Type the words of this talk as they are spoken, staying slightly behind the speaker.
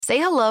Say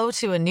hello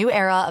to a new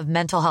era of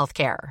mental health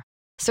care.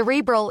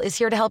 Cerebral is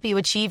here to help you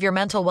achieve your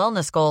mental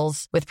wellness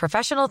goals with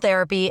professional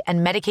therapy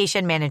and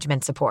medication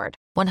management support.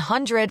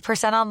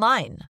 100%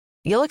 online.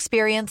 You'll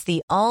experience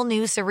the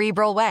all-new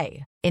Cerebral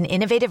Way, an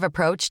innovative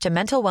approach to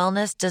mental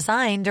wellness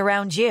designed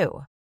around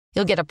you.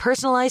 You'll get a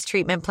personalized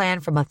treatment plan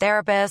from a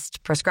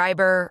therapist,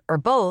 prescriber, or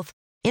both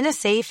in a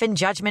safe and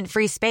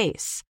judgment-free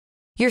space.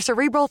 Your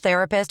Cerebral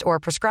therapist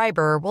or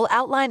prescriber will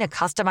outline a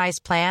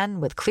customized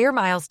plan with clear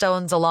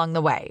milestones along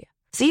the way,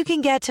 so you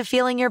can get to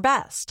feeling your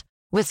best.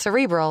 With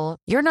Cerebral,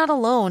 you're not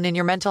alone in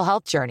your mental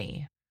health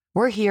journey.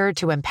 We're here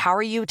to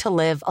empower you to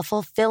live a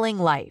fulfilling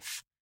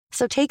life.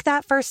 So take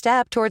that first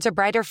step towards a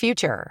brighter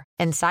future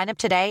and sign up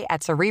today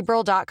at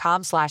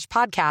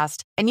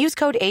Cerebral.com/podcast and use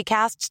code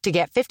ACAST to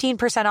get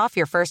 15% off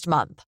your first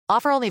month.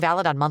 Offer only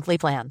valid on monthly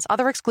plans.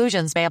 Other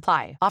exclusions may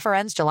apply. Offer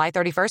ends July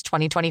 31st,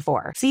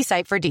 2024. See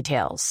site for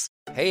details.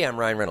 Hey, I'm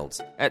Ryan Reynolds.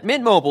 At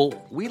Mint Mobile,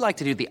 we like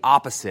to do the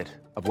opposite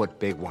of what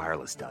Big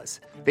Wireless does.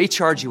 They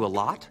charge you a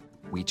lot.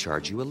 We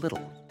charge you a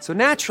little. So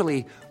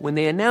naturally, when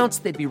they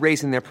announced they'd be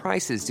raising their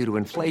prices due to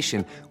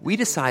inflation, we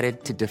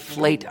decided to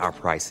deflate our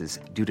prices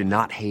due to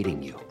not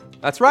hating you.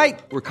 That's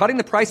right. We're cutting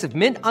the price of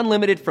Mint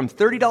Unlimited from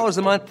 $30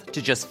 a month to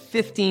just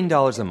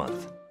 $15 a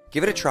month.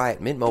 Give it a try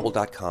at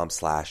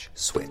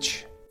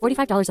mintmobile.com/switch.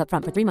 $45 up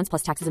front for 3 months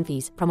plus taxes and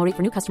fees. Promo rate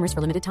for new customers for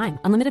limited time.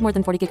 Unlimited more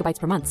than 40 gigabytes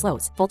per month.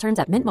 Slows full terms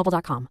at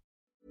mintmobile.com.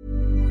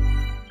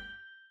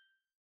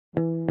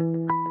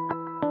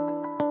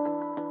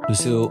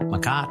 Lucille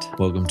McCart,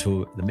 welcome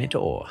to The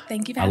Mentor.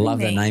 Thank you for having me. I love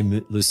the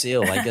name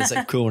Lucille. Like, it's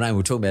a cool name. We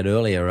were talking about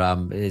earlier.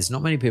 There's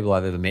not many people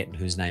I've ever met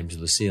whose name's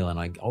Lucille, and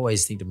I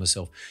always think to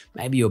myself,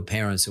 maybe your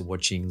parents are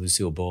watching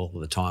Lucille Ball all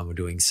the time or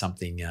doing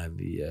something.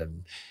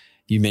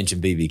 You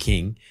mentioned B.B.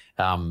 King,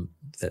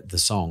 the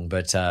song,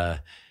 but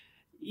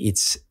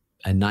it's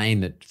a name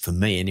that, for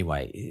me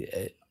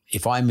anyway,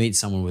 if I meet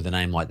someone with a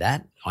name like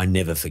that, I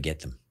never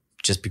forget them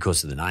just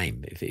because of the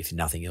name, if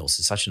nothing else.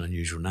 It's such an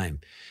unusual name.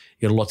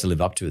 You got a lot to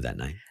live up to with that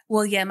name.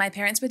 Well, yeah, my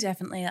parents were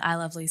definitely I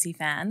Love Lucy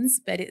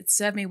fans, but it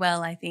served me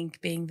well, I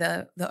think, being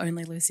the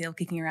only Lucille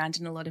kicking around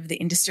in a lot of the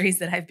industries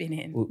that I've been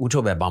in. We'll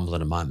talk about Bumble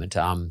in a moment.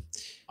 I'm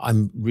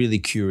really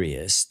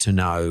curious to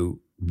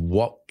know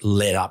what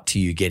led up to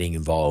you getting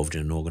involved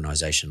in an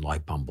organisation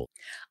like Bumble.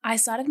 I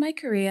started my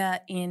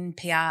career in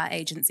PR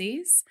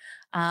agencies.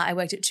 I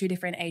worked at 2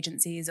 different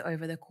agencies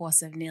over the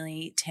course of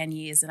nearly 10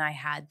 years, and I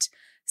had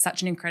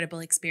such an incredible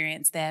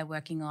experience there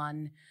working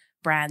on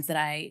brands that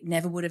I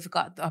never would have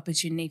got the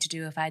opportunity to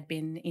do if I'd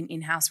been in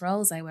in-house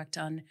roles. I worked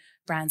on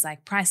brands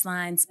like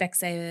Priceline,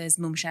 Specsavers,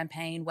 Mumm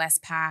Champagne,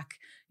 Westpac,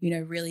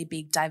 really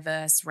big,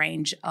 diverse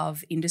range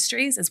of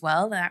industries as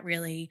well. That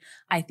really,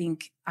 I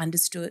think,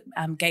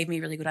 gave me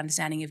a really good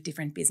understanding of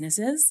different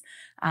businesses.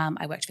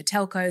 I worked for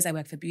telcos, I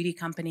worked for beauty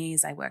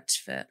companies, I worked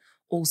for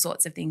all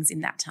sorts of things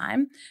in that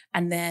time.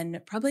 And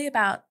then probably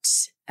about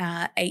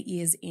 8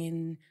 years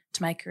in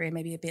to my career,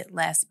 maybe a bit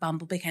less,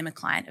 Bumble became a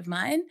client of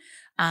mine.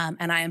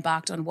 And I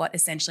embarked on what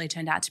essentially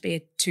turned out to be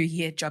a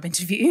 2-year job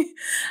interview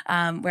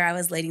where I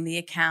was leading the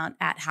account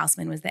at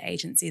Houseman, was the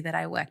agency that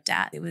I worked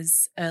at. It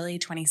was early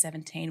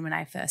 2017 when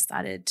I first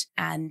started.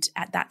 And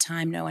at that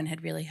time, no one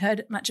had really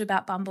heard much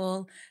about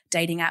Bumble.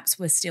 Dating apps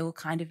were still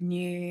kind of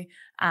new.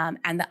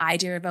 And the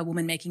idea of a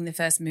woman making the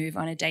first move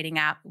on a dating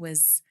app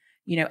was,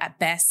 at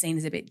best seen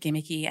as a bit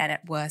gimmicky and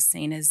at worst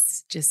seen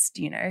as just,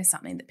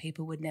 something that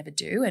people would never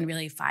do, and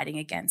really fighting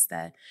against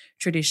the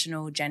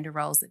traditional gender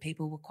roles that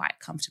people were quite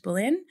comfortable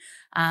in.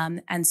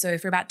 And so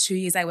for about 2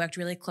 years, I worked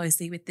really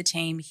closely with the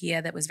team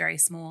here that was very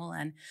small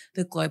and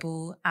the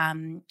global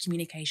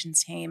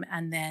communications team.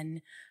 And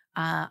then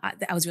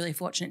I was really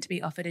fortunate to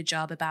be offered a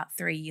job about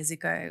 3 years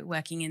ago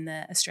working in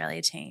the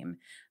Australia team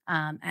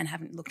and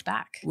haven't looked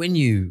back. When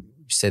you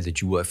said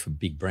that you work for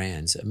big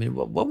brands, I mean,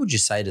 what would you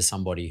say to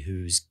somebody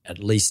who's at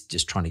least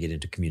just trying to get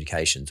into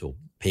communications or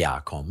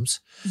PR comms?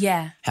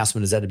 Yeah.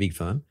 Houseman, is that a big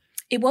firm?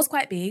 It was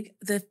quite big.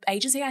 The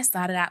agency I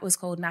started at was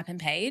called Map and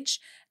Page,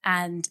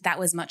 and that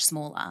was much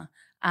smaller.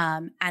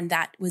 And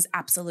that was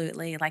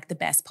absolutely like the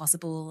best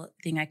possible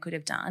thing I could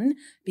have done,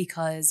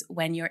 because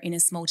when you're in a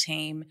small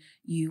team,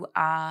 you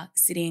are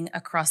sitting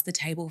across the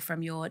table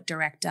from your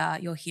director,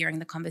 you're hearing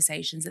the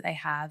conversations that they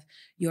have,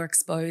 you're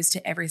exposed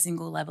to every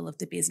single level of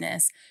the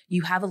business.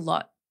 You have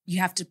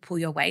to pull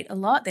your weight a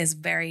lot. There's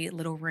very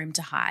little room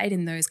to hide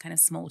in those kind of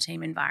small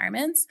team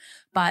environments,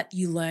 but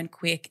you learn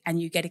quick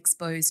and you get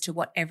exposed to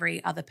what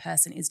every other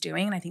person is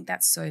doing. And I think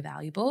that's so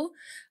valuable.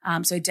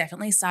 So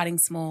definitely starting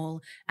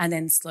small and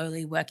then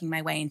slowly working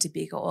my way into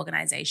bigger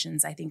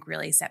organizations, I think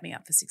really set me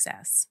up for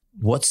success.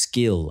 What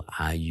skill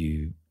are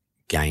you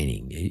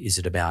gaining? Is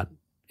it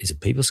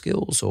people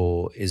skills,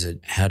 or is it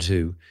how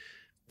to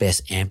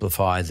best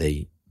amplify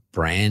the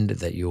brand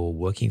that you're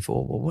working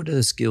for? Well, what are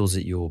the skills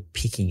that you're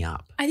picking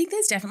up? I think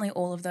there's definitely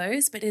all of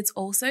those, but it's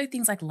also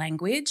things like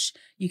language.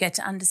 You get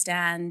to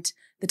understand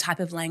the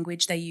type of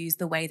language they use,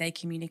 the way they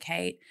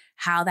communicate,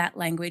 how that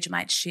language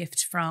might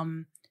shift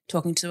from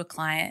talking to a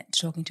client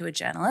to talking to a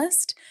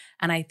journalist.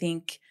 And I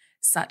think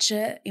such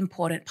an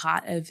important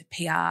part of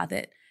PR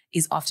that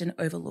is often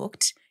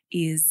overlooked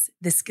is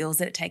the skills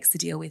that it takes to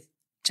deal with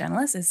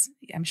journalists. As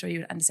I'm sure you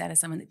would understand, as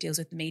someone that deals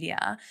with the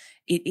media,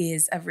 it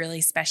is a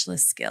really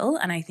specialist skill.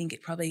 And I think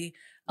it probably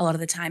a lot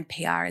of the time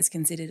PR is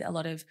considered a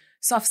lot of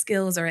soft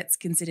skills, or it's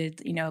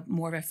considered,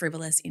 more of a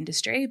frivolous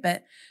industry.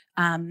 But,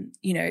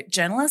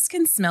 journalists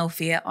can smell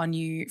fear on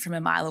you from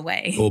a mile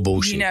away. Or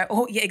bullshit. Yeah,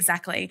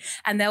 exactly.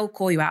 And they'll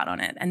call you out on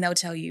it and they'll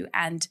tell you.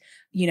 And,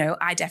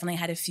 I definitely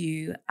had a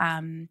few.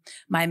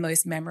 My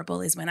most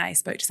memorable is when I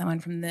spoke to someone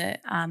from the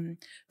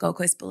Gold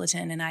Coast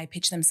Bulletin, and I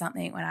pitched them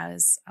something when I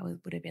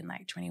would have been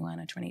like 21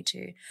 or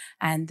 22.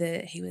 And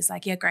he was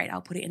like, yeah, great,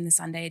 I'll put it in the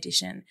Sunday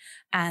edition.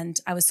 And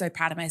I was so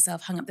proud of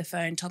myself, hung up the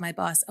phone, told my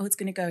boss, oh, it's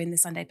going to go in the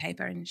Sunday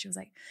paper. And she was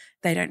like,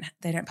 they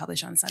don't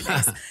publish on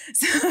Sundays.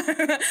 So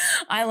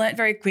I learned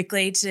very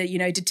quickly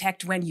to,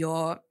 detect when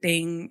you're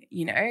being,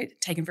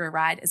 taken for a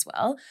ride as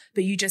well.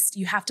 But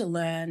you have to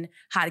learn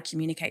how to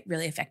communicate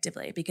really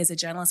effectively, because a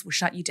journalist will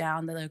shut you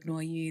down. They'll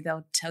ignore you.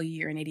 They'll tell you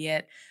you're an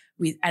idiot.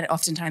 And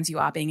oftentimes you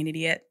are being an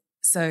idiot.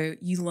 So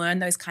you learn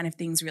those kind of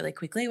things really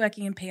quickly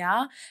working in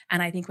PR.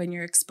 And I think when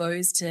you're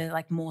exposed to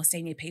like more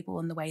senior people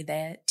and the way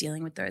they're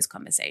dealing with those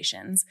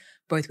conversations,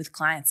 both with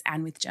clients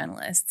and with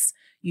journalists,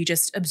 you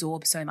just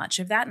absorb so much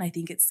of that. And I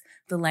think it's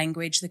the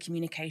language, the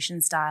communication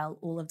style,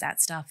 all of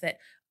that stuff that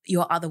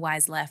you're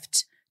otherwise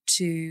left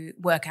to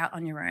work out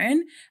on your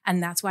own.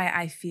 And that's why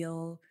I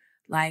feel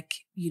like,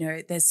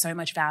 there's so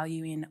much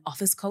value in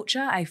office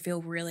culture. I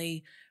feel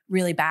really,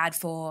 really bad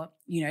for,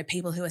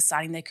 people who are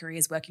starting their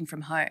careers working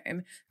from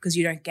home, because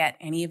you don't get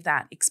any of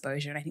that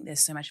exposure. And I think there's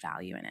so much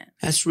value in it.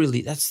 That's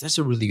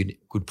a really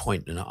good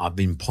point. And I've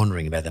been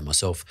pondering about that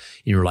myself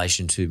in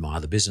relation to my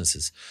other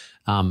businesses.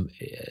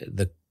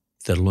 The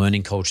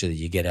learning culture that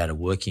you get out of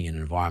working in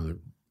an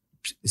environment,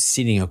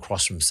 sitting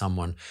across from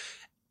someone,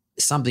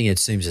 something that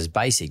seems as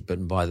basic,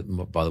 but by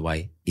the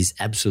way, is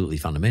absolutely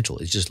fundamental.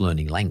 It's just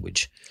learning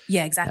language.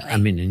 Yeah, exactly. I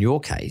mean, in your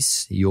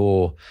case,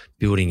 you're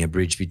building a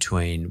bridge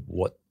between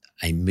what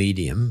a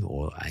medium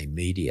or a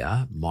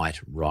media might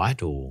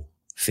write or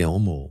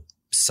film or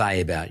say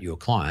about your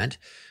client,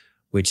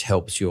 which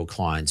helps your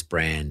client's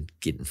brand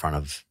get in front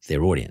of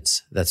their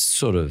audience. That's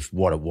sort of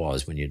what it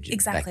was when you're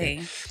exactly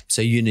back there.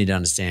 So you need to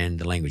understand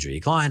the language of your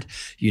client.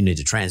 You need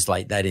to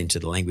translate that into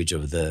the language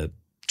of the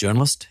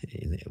journalist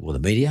or the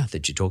media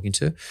that you're talking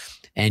to,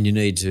 and you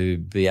need to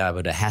be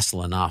able to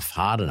hassle enough,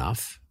 hard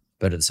enough,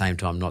 but at the same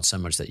time not so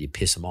much that you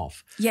piss them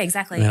off. Yeah,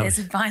 exactly. There's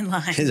a fine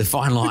line. There's a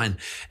fine line,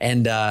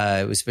 and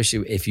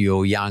especially if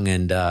you're young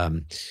and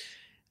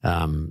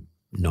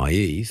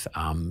naive,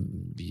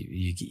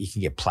 you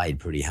can get played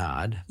pretty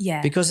hard.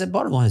 Yeah. Because the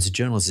bottom line is the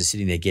journalists are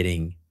sitting there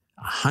getting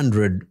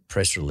 100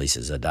 press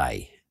releases a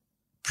day,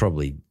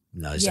 probably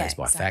in those days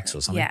by fax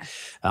or something,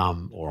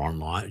 or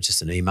online,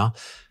 just an email.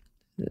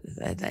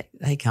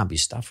 They can't be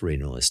stuffed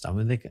reading all this stuff.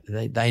 I mean,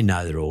 they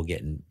know they're all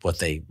getting what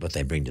they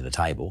bring to the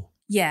table.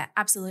 Yeah,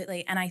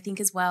 absolutely. And I think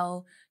as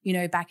well,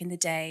 back in the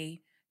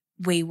day,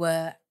 we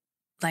were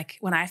like,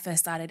 when I first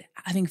started,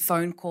 I think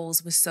phone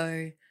calls were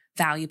so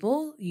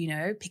valuable,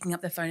 picking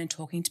up the phone and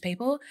talking to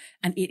people.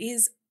 And it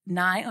is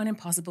nigh on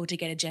impossible to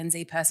get a Gen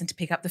Z person to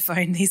pick up the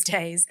phone these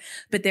days.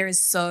 But there is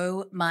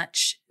so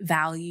much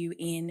value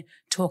in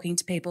talking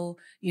to people.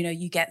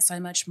 You get so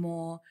much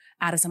more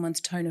out of someone's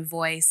tone of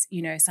voice.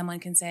 Someone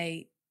can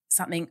say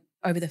something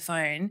over the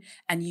phone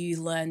and you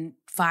learn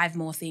 5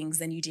 more things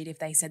than you did if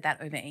they said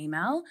that over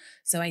email.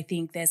 So I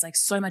think there's like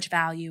so much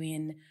value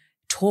in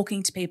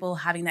talking to people,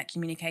 having that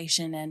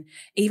communication, and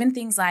even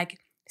things like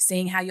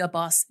seeing how your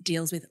boss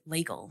deals with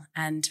legal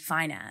and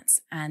finance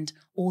and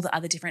all the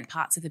other different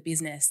parts of the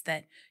business,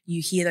 that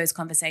you hear those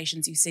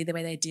conversations, you see the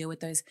way they deal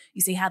with those,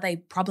 you see how they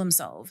problem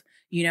solve,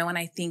 and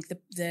I think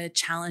the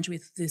challenge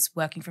with this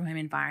working from home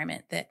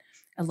environment that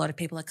a lot of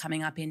people are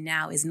coming up in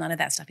now is none of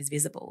that stuff is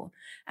visible.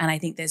 And I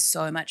think there's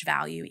so much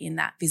value in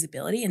that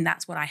visibility. And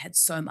that's what I had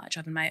so much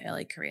of in my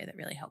early career that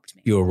really helped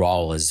me. Your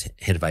role as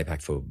head of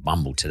APAC for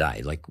Bumble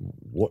today, like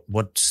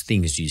what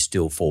things do you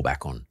still fall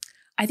back on?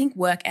 I think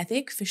work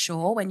ethic for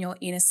sure. When you're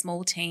in a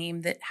small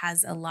team that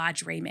has a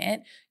large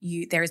remit,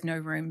 there's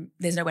nowhere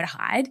to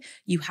hide.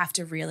 You have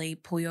to really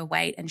pull your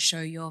weight and show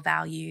your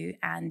value.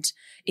 And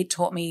it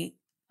taught me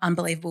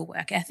unbelievable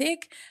work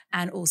ethic,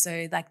 and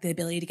also like the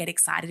ability to get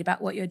excited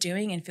about what you're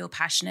doing and feel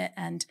passionate.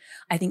 And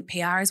I think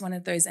PR is one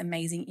of those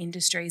amazing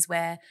industries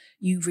where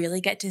you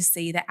really get to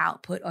see the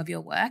output of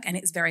your work, and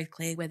it's very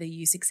clear whether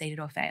you succeeded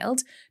or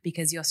failed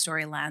because your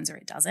story lands or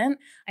it doesn't.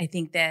 I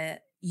think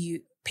that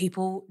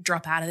people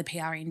drop out of the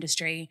PR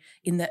industry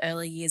in the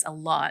early years a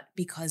lot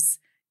because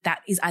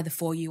that is either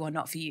for you or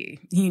not for you.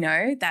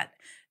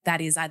 That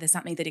is either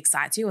something that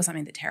excites you or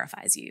something that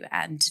terrifies you.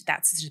 And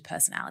that's just a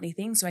personality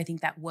thing. So I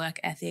think that work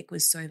ethic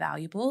was so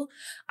valuable.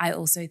 I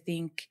also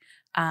think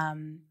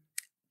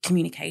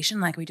communication,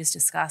 like we just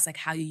discussed, like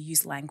how you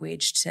use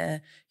language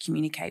to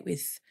communicate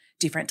with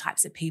different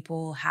types of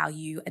people, how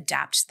you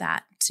adapt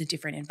that to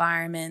different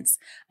environments,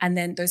 and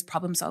then those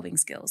problem solving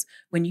skills.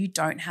 When you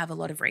don't have a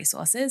lot of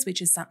resources,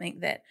 which is something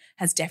that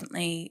has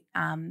definitely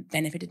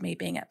benefited me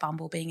being at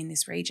Bumble, being in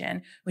this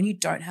region, when you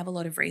don't have a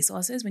lot of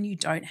resources, when you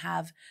don't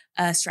have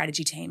a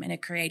strategy team and a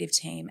creative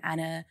team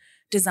and a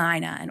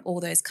designer and all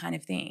those kind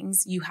of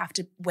things, you have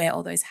to wear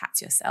all those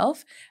hats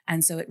yourself.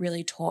 And so it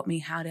really taught me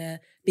how to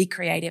be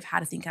creative, how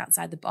to think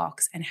outside the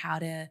box, and how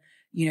to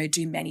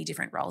do many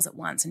different roles at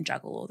once and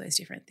juggle all those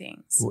different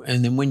things.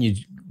 And then when you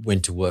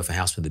went to work for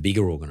Houseman, the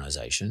bigger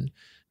organisation,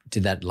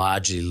 did that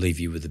largely leave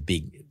you with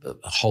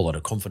a whole lot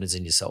of confidence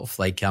in yourself?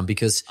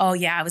 Because oh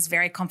yeah, I was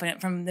very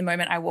confident from the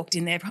moment I walked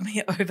in there,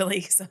 probably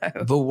overly so.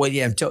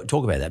 But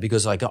talk about that,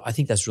 because I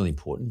think that's really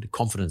important.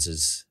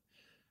 Confidence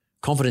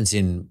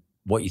in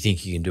what you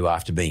think you can do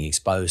after being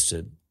exposed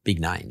to big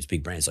names,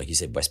 big brands, like you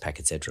said, Westpac,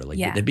 et cetera.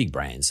 They're big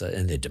brands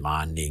and they're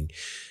demanding,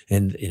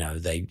 and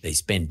they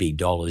spend big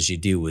dollars. You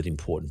deal with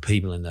important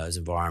people in those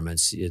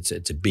environments. It's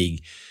a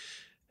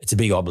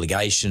big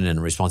obligation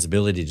and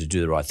responsibility to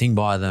do the right thing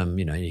by them.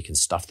 You can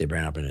stuff their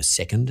brand up in a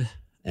second,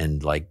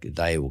 and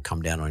they will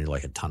come down on you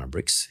like a ton of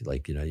bricks.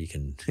 You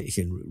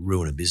can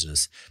ruin a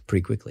business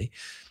pretty quickly.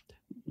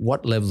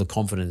 What level of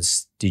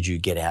confidence did you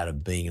get out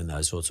of being in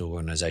those sorts of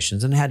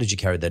organizations, and how did you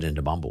carry that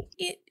into Bumble?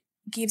 It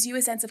gives you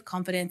a sense of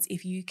confidence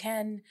if you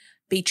can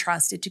be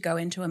trusted to go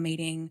into a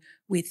meeting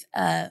with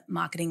a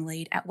marketing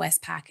lead at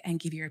Westpac and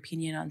give your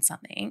opinion on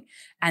something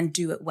and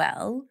do it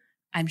well.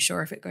 I'm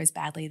sure if it goes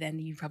badly, then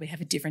you probably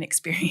have a different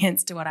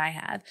experience to what I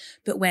have.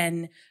 But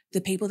when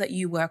the people that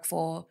you work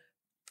for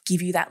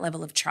give you that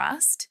level of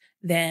trust,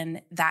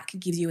 then that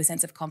gives you a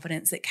sense of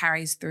confidence that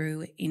carries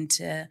through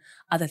into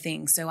other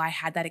things. So I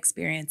had that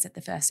experience at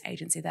the first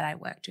agency that I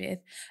worked with.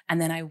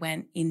 And then I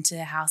went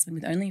into Houseman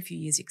with only a few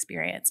years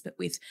experience, but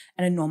with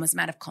an enormous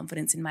amount of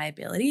confidence in my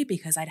ability,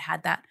 because I'd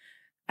had that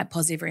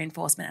positive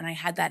reinforcement. And I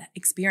had that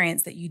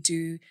experience that you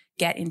do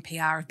get in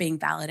PR of being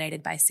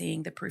validated by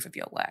seeing the proof of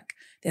your work.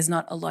 There's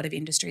not a lot of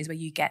industries where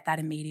you get that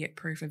immediate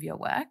proof of your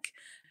work.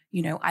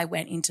 I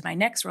went into my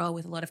next role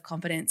with a lot of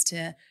confidence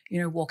to,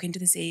 walk into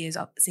the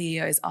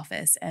CEO's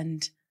office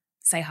and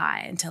say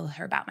hi and tell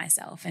her about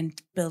myself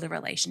and build a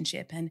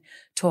relationship and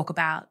talk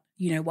about,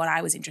 what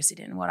I was interested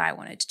in, what I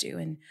wanted to do.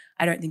 And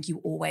I don't think you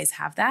always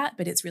have that,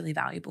 but it's really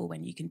valuable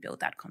when you can build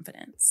that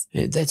confidence.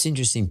 Yeah, that's an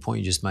interesting point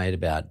you just made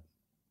about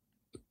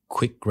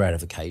quick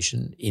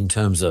gratification in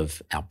terms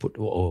of output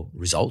or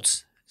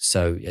results.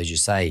 So as you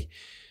say,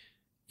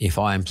 if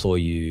I employ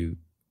you,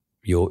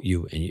 and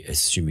you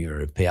assume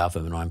you're a PR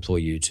firm, and I employ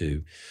you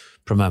to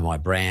promote my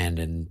brand,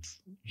 and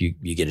you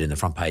get it in the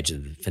front page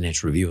of the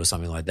Financial Review or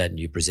something like that, and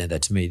you present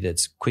that to me,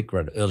 that's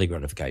early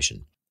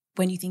gratification.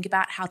 When you think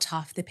about how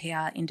tough the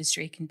PR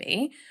industry can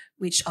be,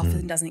 which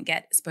often doesn't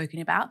get spoken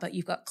about, but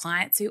you've got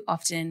clients who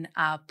often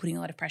are putting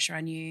a lot of pressure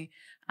on you,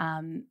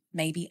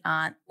 maybe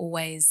aren't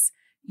always,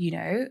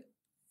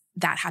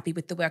 that happy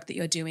with the work that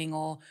you're doing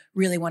or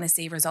really want to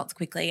see results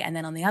quickly. And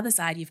then on the other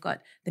side, you've got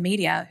the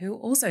media who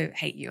also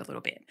hate you a little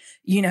bit,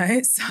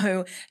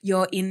 so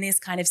you're in this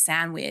kind of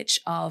sandwich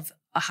of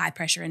a high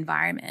pressure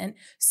environment.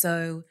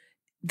 So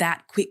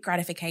that quick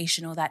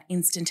gratification or that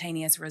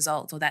instantaneous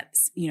results or that,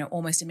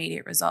 almost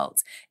immediate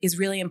results is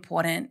really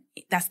important.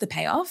 That's the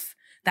payoff.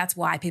 That's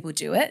why people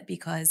do it,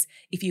 because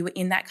if you were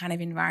in that kind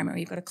of environment where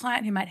you've got a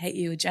client who might hate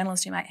you, a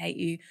journalist who might hate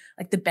you,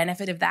 the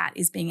benefit of that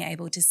is being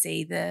able to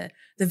see the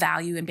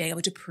value and being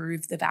able to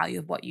prove the value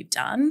of what you've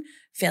done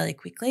fairly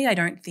quickly. I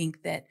don't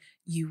think that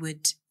you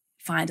would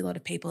find a lot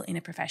of people in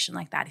a profession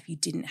like that if you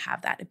didn't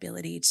have that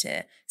ability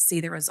to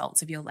see the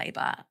results of your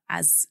labor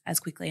as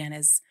quickly and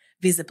as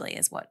visibly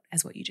as what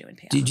you do in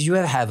PR. Did you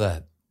ever have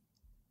a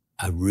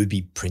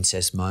Ruby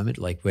Princess moment,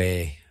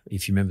 where,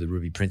 if you remember the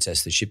Ruby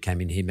Princess, the ship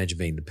came in here, imagine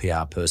being the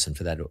PR person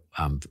for that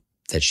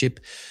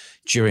ship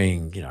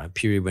during, a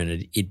period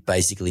when it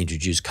basically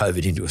introduced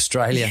COVID into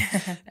Australia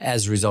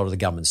as a result of the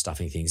government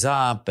stuffing things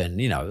up and,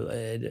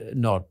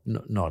 not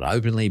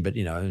openly, but,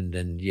 and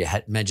then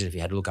imagine if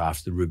you had to look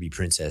after the Ruby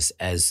Princess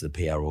as the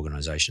PR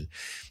organisation.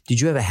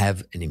 Did you ever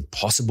have an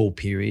impossible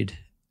period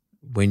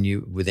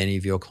with any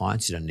of your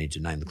clients? You don't need to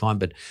name the client,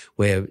 but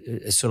where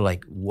it's sort of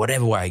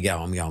whatever way I go,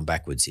 I'm going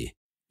backwards here.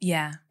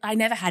 Yeah. I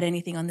never had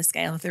anything on the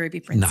scale of the Ruby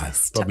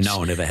Princess. No, probably no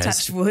one ever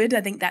has. Touch wood.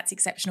 I think that's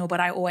exceptional, but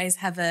I always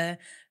have a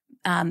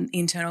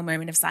internal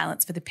moment of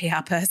silence for the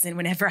PR person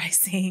whenever I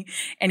see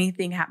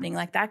anything happening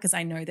like that, because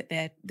I know that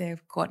they're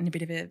caught in a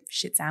bit of a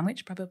shit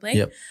sandwich probably.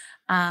 Yep.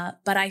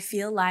 But I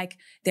feel like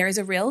there is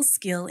a real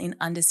skill in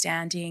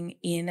understanding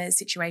in a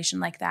situation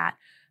like that.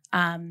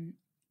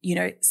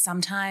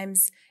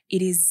 Sometimes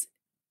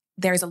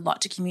there is a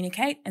lot to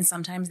communicate and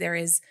sometimes there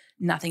is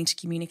nothing to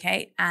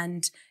communicate.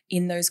 And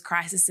in those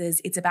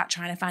crises, it's about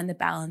trying to find the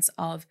balance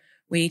of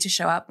we need to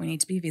show up, we need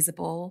to be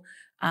visible,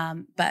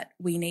 but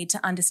we need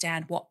to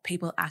understand what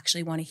people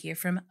actually want to hear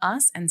from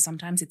us. And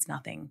sometimes it's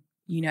nothing,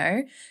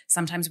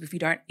 Sometimes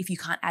if you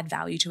can't add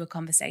value to a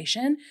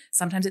conversation,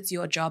 sometimes it's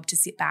your job to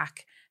sit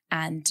back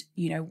and,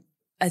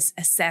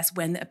 assess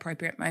when the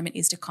appropriate moment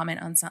is to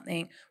comment on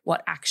something,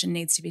 what action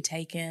needs to be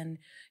taken.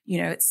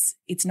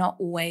 It's not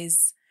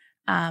always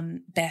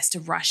best to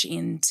rush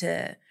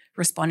into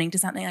responding to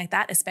something like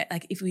that.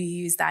 Like if we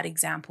use that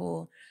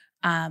example,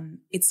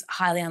 it's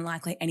highly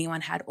unlikely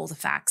anyone had all the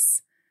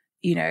facts,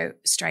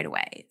 straight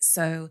away.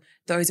 So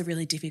those are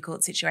really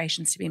difficult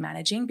situations to be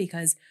managing,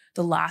 because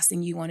the last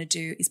thing you want to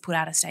do is put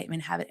out a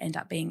statement, have it end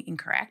up being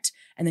incorrect,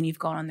 and then you've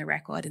gone on the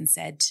record and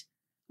said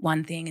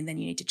one thing and then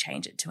you need to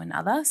change it to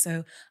another.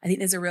 So I think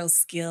there's a real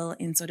skill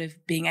in sort of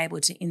being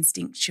able to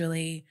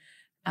instinctually,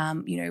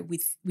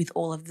 with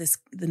all of this,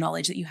 the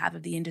knowledge that you have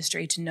of the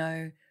industry, to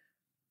know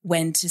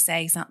when to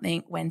say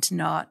something, when to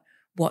not,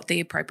 what the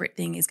appropriate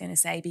thing is going to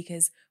say,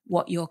 because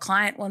what your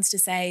client wants to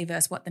say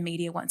versus what the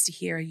media wants to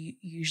hear are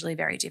usually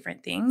very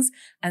different things.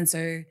 And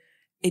so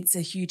it's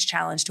a huge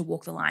challenge to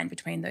walk the line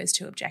between those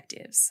two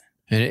objectives.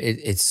 And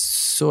it's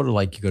sort of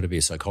like you've got to be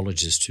a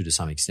psychologist too, to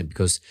some extent,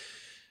 because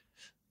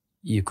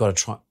you've got to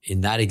try,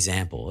 in that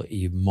example,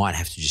 you might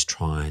have to just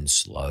try and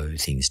slow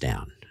things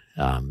down.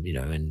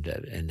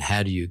 And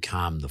how do you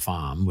calm the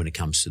farm when it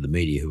comes to the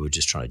media who are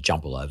just trying to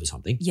jump all over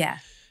something? Yeah.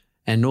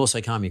 And also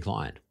calm your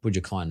client. Put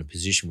your client in a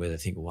position where they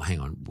think, well, hang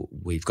on,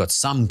 we've got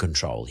some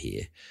control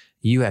here.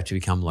 You have to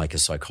become like a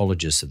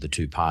psychologist of the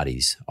two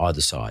parties, either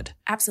side.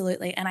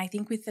 Absolutely. And I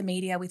think with the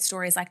media, with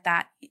stories like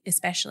that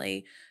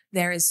especially,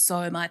 there is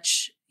so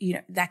much,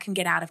 that can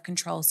get out of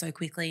control so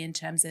quickly in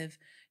terms of,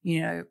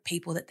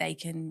 people that they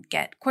can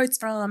get quotes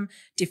from,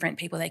 different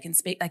people they can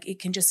speak. Like it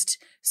can just,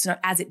 so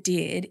as it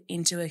did,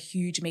 into a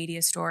huge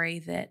media story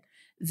that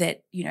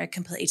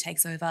completely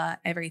takes over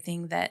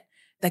everything, that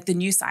like the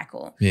news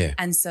cycle. Yeah.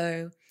 And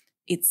so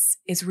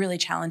it's really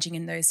challenging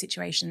in those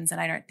situations.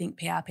 And I don't think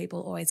PR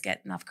people always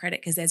get enough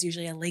credit, because there's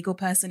usually a legal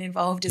person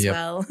involved as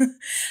well.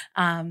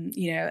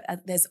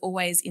 There's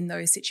always in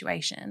those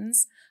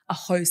situations a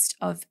host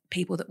of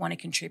people that want to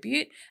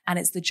contribute. And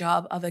it's the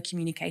job of a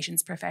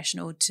communications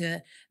professional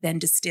to then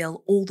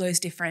distill all those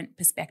different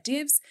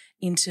perspectives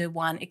into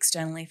one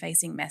externally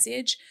facing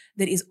message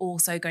that is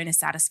also going to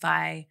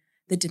satisfy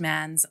the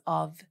demands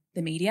of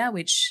the media,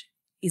 which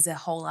is a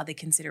whole other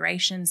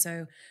consideration.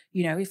 So,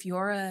 if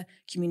you're a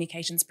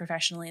communications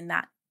professional in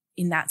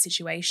that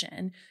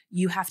situation,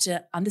 you have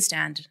to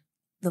understand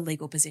the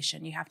legal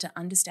position. You have to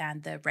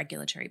understand the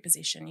regulatory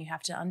position. You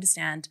have to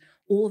understand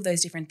all of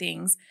those different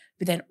things,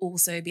 but then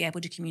also be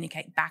able to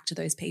communicate back to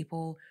those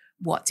people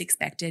what's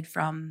expected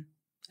from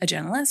a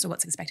journalist or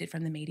what's expected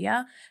from the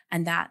media.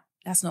 And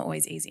that's not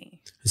always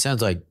easy. It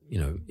sounds like,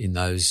 in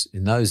those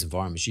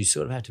environments, you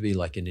sort of have to be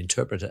like an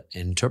interpreter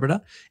and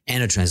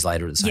a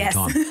translator at the same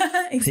time.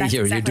 Exactly.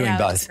 You're doing how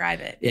both. I describe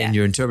it. And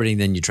you're interpreting,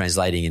 then you're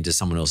translating into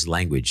someone else's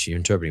language. You're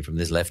interpreting from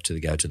this left to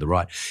the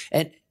right.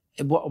 And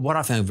what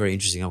I found very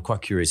interesting, I'm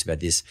quite curious about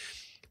this.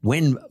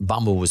 When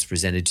Bumble was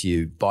presented to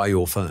you by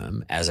your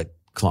firm as a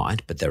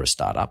client, but they're a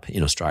startup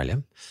in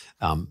Australia,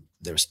 but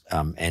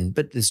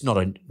it's not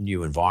a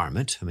new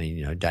environment. I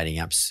mean, dating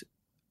apps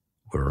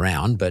were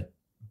around, but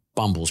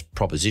Bumble's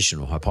proposition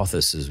or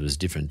hypothesis was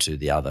different to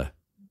the other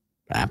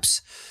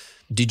apps.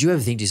 Did you ever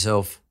think to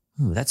yourself,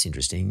 that's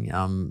interesting,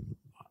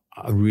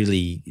 I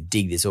really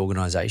dig this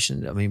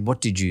organisation? I mean,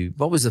 what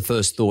was the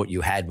first thought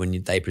you had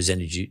when they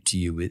presented to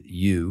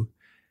you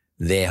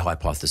their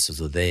hypothesis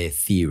or their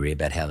theory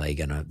about how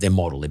their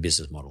model, their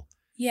business model?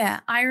 Yeah,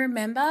 I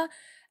remember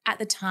at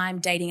the time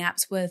dating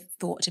apps were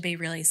thought to be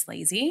really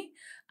sleazy.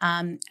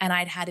 And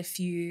I'd had a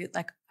few,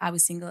 like I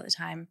was single at the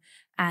time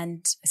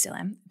and still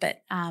am,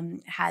 but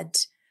had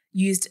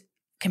used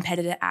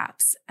competitor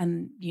apps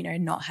and,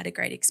 not had a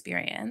great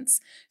experience.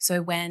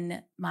 So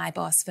when my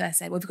boss first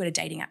said, well, we've got a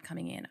dating app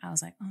coming in, I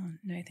was like, oh,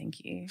 no, thank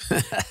you.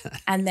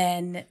 And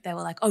then they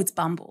were like, oh, it's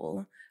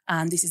Bumble.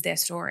 This is their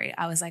story.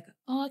 I was like,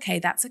 oh, okay,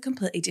 that's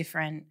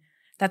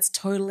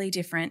totally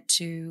different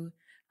to,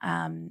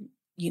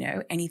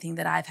 anything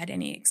that I've had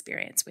any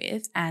experience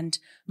with. And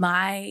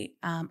my,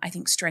 I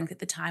think, strength at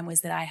the time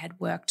was that I had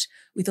worked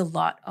with a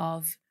lot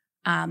of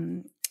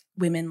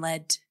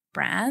women-led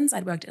brands.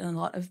 I'd worked in a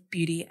lot of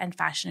beauty and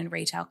fashion and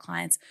retail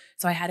clients.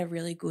 So I had a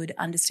really good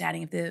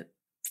understanding of the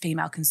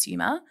female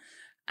consumer.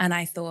 And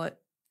I thought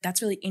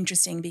that's really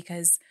interesting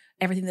because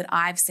everything that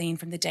I've seen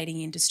from the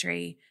dating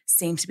industry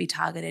seems to be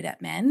targeted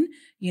at men.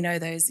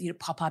 Those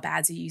pop-up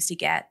ads you used to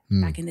get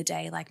back in the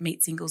day, like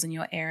meet singles in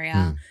your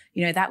area,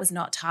 that was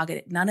not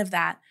targeted. None of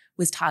that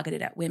was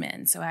targeted at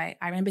women. So I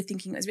remember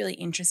thinking it was really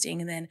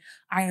interesting. And then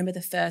I remember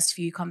the first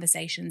few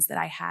conversations that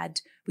I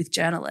had with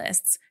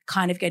journalists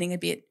kind of getting a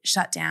bit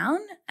shut down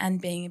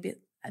and being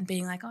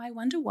like, oh, I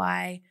wonder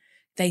why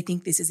they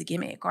think this is a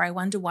gimmick, or I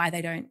wonder why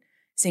they don't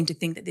seem to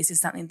think that this is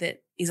something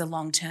that is a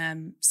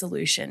long-term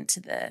solution to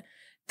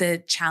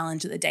the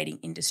challenge that the dating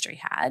industry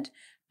had.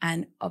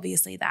 And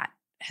obviously that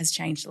has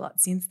changed a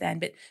lot since then.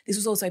 But this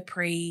was also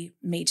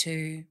pre-Me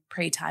Too,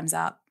 pre-Time's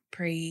Up,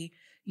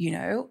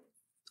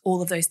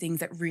 all of those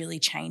things that really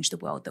changed the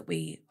world that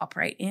we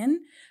operate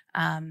in.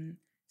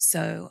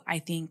 So I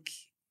think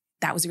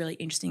that was a really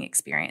interesting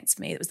experience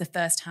for me. It was the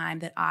first time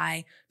that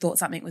I thought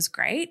something was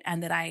great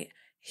and that I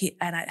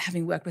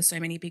having worked with so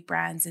many big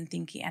brands and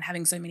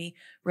having so many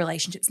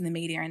relationships in the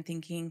media and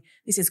thinking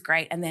this is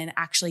great, and then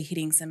actually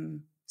hitting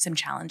some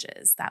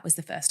challenges. That was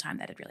the first time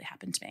that had really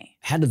happened to me.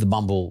 How did the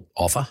Bumble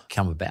offer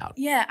come about?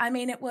 Yeah, I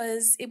mean, it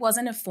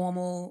wasn't a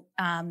formal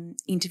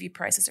interview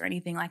process or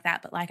anything like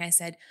that. But like I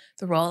said,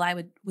 the role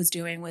I was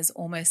doing was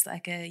almost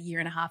like a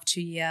 1.5,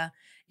 2-year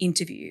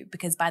interview,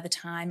 because by the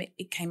time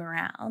it came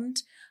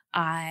around,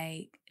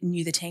 I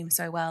knew the team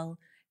so well,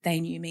 they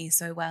knew me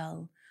so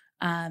well,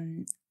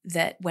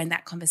 that when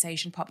that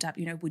conversation popped up,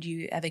 would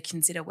you ever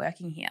consider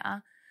working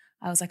here?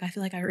 I was like, I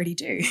feel like I already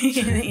do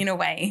in a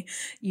way.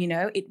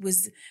 It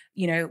was,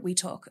 we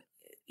talk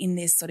in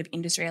this sort of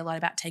industry a lot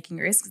about taking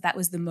risks. That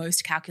was the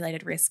most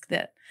calculated risk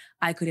that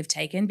I could have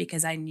taken,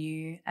 because I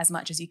knew as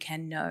much as you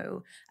can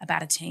know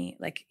about a team.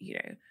 Like,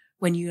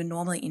 when you're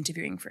normally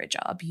interviewing for a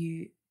job,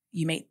 you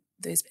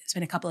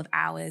spend a couple of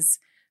hours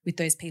with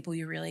those people.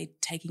 You're really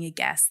taking a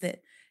guess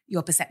that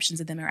your perceptions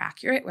of them are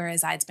accurate.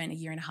 Whereas I'd spent a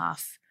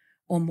 1.5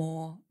 or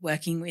more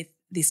working with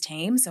this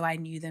team, so I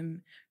knew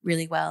them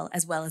really well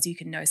as you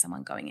can know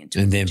someone going into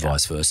it. And then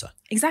vice versa.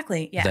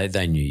 Exactly, yeah.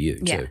 They knew you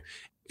too. Yeah.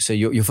 So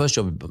your first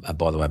job,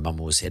 by the way,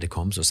 Bumble, was head of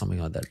comms or something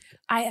like that?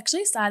 I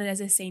actually started as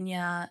a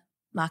senior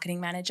marketing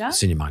manager.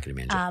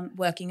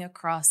 Working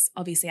across,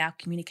 obviously, our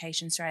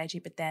communication strategy,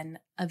 but then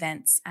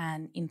events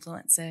and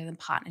influencers and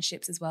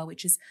partnerships as well,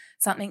 which is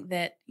something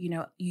that,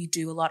 you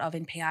do a lot of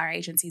in PR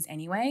agencies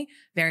anyway.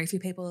 Very few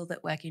people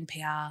that work in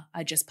PR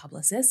are just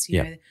publicists.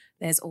 You know,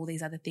 there's all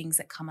these other things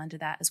that come under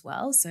that as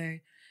well. So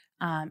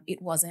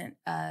it wasn't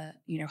a,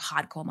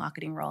 hardcore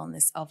marketing role in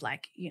this of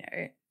like,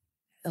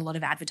 a lot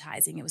of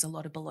advertising. It was a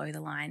lot of below the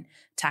line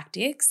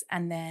tactics.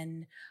 And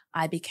then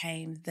I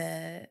became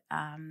the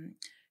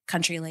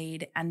country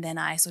lead, and then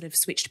I sort of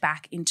switched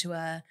back into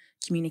a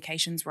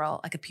communications role,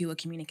 like a pure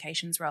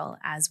communications role,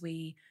 as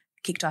we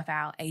kicked off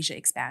our Asia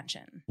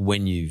expansion.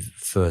 When you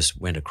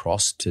first went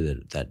across to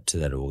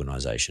that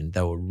organisation,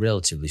 they were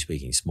relatively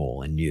speaking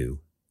small and new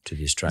to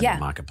the Australian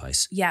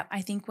marketplace. Yeah,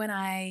 I think when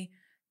I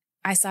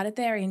started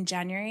there in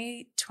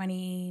January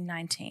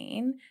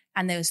 2019,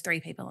 and there was 3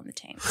 people on the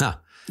team. Huh.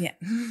 Yeah.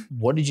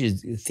 What did you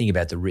think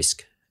about the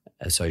risk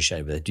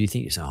associated with it? Do you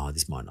think,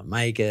 this might not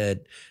make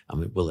it? I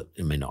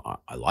mean,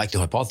 I like the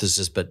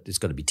hypothesis, but it's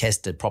got to be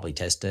properly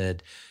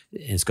tested,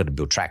 and it's got to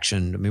build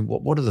traction. I mean,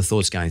 what are the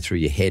thoughts going through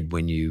your head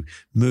when you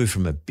move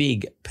from a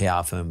big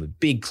PR firm with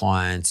big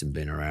clients and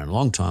been around a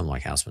long time,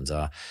 like Housemans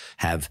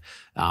have,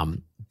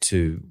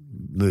 to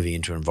moving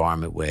into an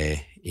environment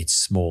where it's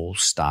small,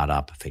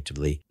 startup,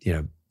 effectively,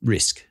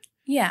 risk?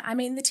 Yeah, I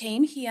mean, the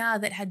team here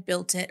that had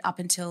built it up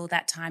until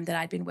that time that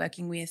I'd been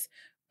working with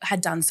had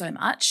done so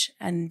much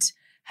and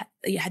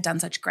had done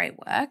such great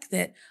work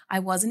that I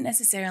wasn't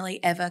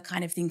necessarily ever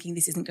kind of thinking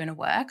this isn't going to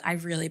work. I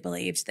really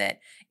believed that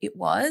it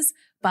was.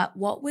 But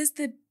what was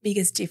the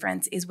biggest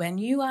difference is when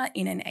you are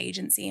in an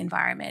agency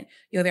environment,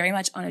 you're very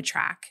much on a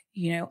track.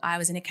 I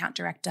was an account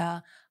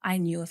director. I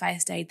knew if I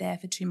stayed there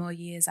for 2 more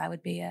years, I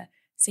would be a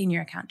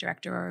senior account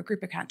director or a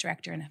group account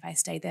director. And if I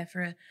stayed there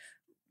for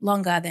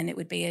longer, then it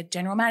would be a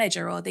general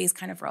manager or these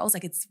kind of roles.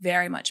 Like, it's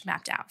very much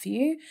mapped out for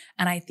you.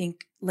 And I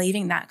think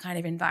leaving that kind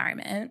of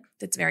environment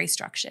that's very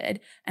structured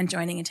and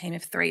joining a team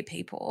of 3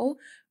 people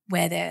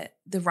where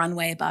the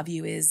runway above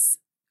you is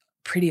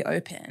pretty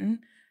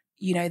open,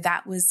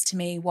 that was to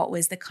me what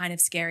was the kind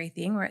of scary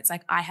thing, where it's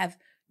like I have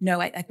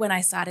like when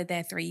I started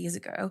there 3 years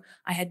ago,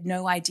 I had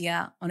no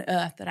idea on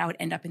earth that I would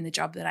end up in the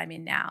job that I'm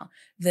in now.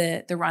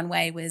 The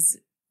runway was,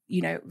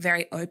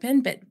 very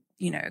open, but,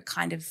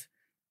 kind of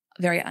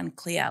very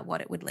unclear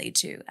what it would lead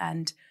to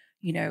and,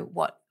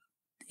 what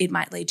it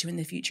might lead to in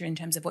the future in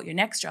terms of what your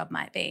next job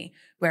might be.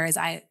 Whereas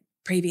I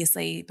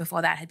previously,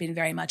 before that, had been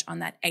very much on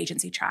that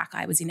agency track.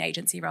 I was in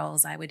agency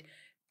roles. I would,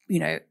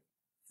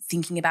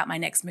 thinking about my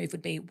next move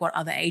would be what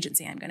other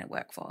agency I'm going to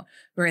work for.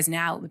 Whereas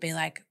now it would be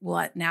like,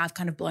 well, now I've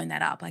kind of blown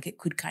that up. Like, it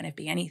could kind of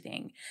be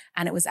anything.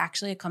 And it was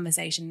actually a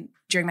conversation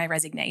during my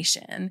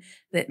resignation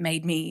that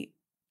made me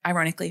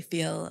ironically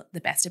feel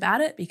the best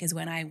about it, because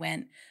when I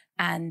went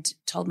and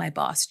told my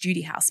boss,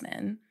 Judy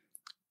Houseman,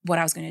 what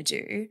I was going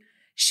to do,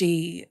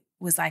 she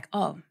was like,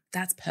 oh,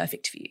 that's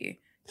perfect for you.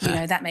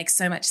 That makes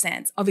so much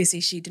sense. Obviously,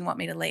 she didn't want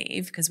me to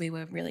leave because we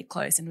were really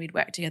close and we'd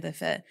worked together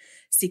for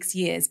 6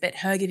 years. But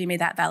her giving me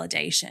that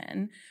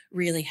validation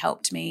really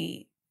helped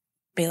me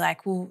be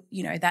like, well,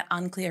 that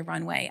unclear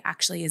runway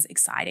actually is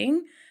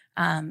exciting.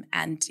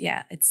 And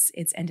yeah, it's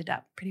ended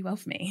up pretty well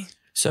for me.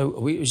 So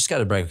we just got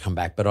to break and come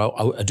back. But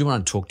I do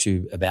want to talk to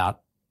you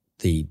about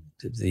the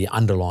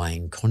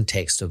underlying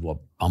context of what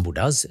Bumble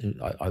does.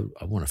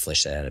 I want to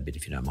flesh that out a bit,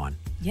 if you don't mind.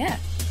 Yeah.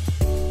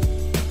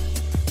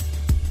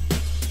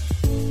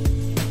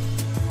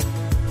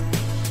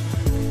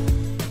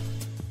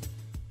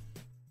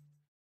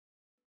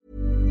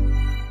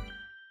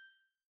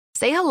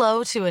 Say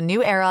hello to a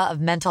new era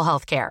of mental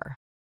health care.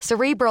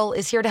 Cerebral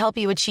is here to help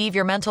you achieve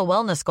your mental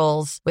wellness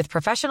goals with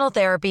professional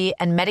therapy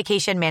and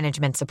medication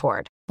management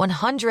support.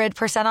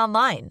 100%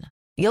 online.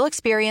 You'll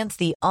experience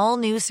the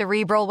all-new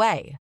Cerebral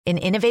Way, an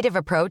innovative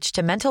approach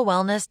to mental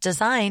wellness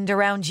designed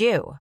around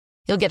you.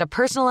 You'll get a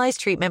personalized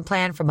treatment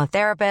plan from a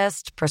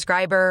therapist,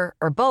 prescriber,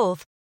 or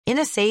both in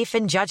a safe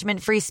and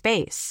judgment-free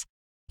space.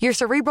 Your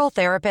Cerebral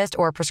therapist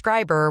or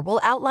prescriber will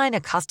outline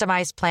a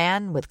customized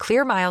plan with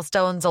clear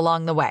milestones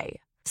along the way,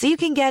 so you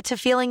can get to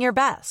feeling your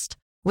best.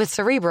 With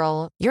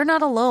Cerebral, you're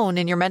not alone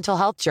in your mental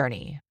health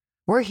journey.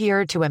 We're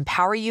here to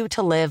empower you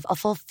to live a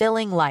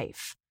fulfilling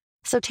life.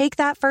 So take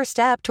that first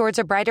step towards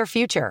a brighter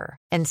future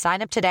and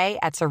sign up today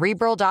at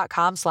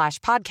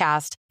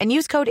Cerebral.com/podcast and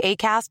use code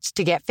ACAST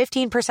to get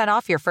 15%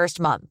 off your first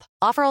month.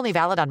 Offer only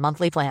valid on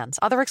monthly plans.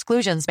 Other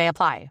exclusions may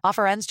apply.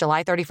 Offer ends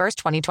July 31st,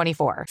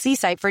 2024. See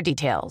site for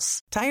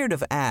details. Tired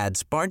of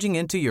ads barging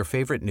into your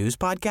favorite news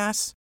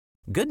podcasts?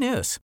 Good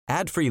news.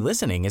 Ad-free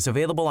listening is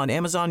available on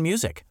Amazon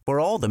Music for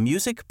all the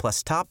music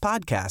plus top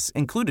podcasts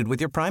included with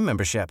your Prime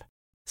membership.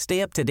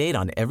 Stay up to date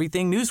on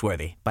everything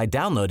newsworthy by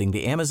downloading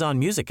the Amazon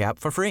Music app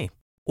for free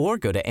or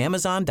go to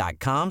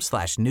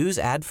amazon.com/news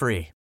ad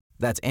free.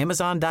 That's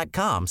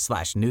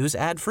amazon.com/news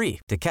ad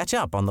free to catch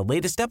up on the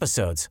latest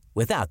episodes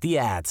without the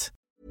ads.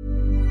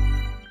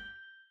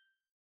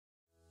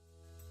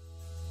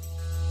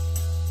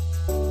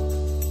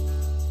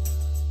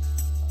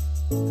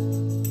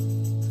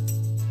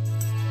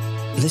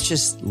 Let's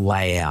just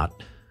lay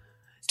out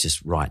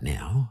just right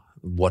now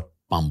what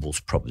Bumble's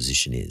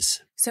proposition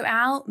is. So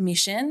our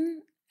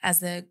mission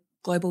as a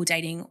global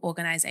dating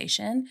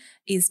organization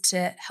is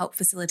to help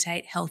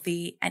facilitate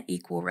healthy and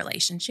equal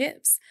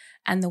relationships.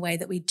 And the way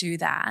that we do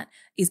that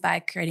is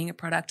by creating a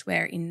product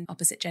where in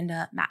opposite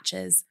gender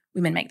matches,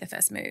 women make the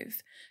first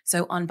move.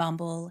 So on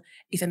Bumble,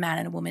 if a man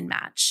and a woman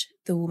match,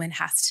 the woman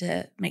has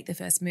to make the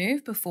first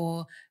move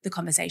before the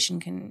conversation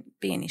can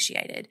be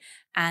initiated.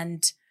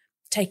 And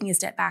taking a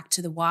step back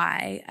to the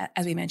why,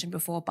 as we mentioned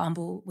before,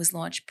 Bumble was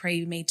launched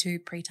pre-Me Too,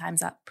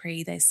 pre-Time's Up,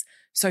 pre this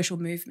social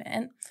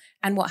movement.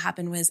 And what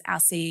happened was our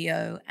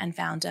CEO and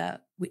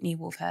founder, Whitney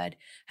Wolfhard,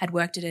 had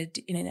worked at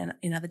in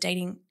another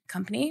dating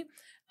company,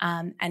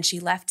 and she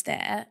left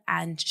there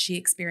and she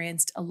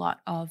experienced a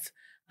lot of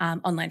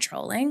online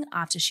trolling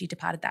after she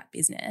departed that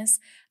business.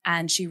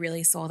 And she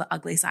really saw the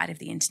ugly side of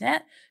the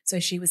internet.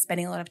 So she was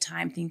spending a lot of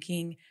time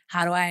thinking,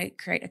 how do I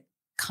create a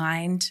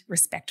kind,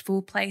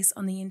 respectful place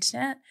on the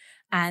internet?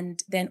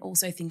 And then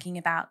also thinking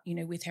about,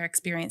 with her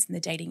experience in the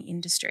dating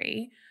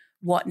industry,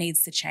 what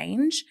needs to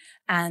change.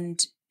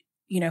 And,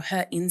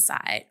 her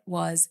insight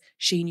was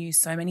she knew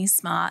so many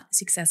smart,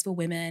 successful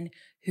women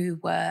who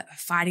were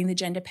fighting the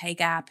gender pay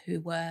gap, who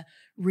were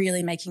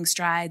really making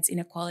strides in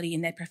equality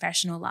in their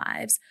professional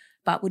lives,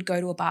 but would go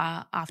to a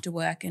bar after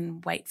work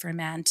and wait for a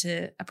man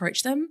to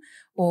approach them,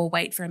 or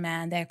wait for a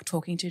man they're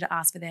talking to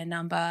ask for their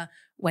number,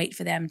 wait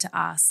for them to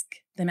ask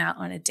them out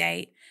on a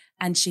date.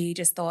 And she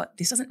just thought,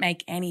 this doesn't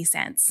make any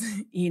sense.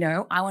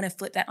 I want to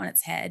flip that on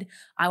its head.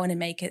 I want to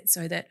make it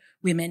so that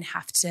women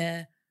have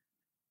to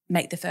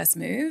make the first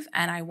move.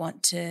 And I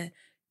want to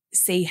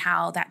see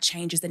how that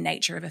changes the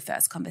nature of a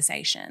first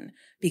conversation,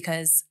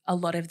 because a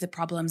lot of the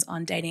problems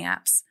on dating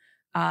apps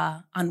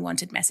are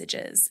unwanted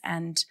messages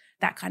and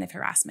that kind of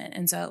harassment.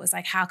 And so it was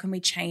like, how can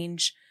we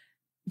change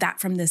that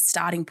from the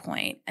starting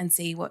point and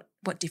see what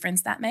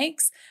difference that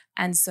makes?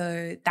 And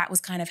so that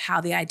was kind of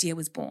how the idea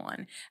was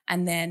born.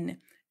 And then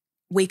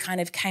we kind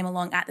of came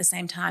along at the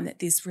same time that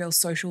this real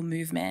social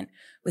movement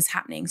was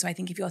happening. So I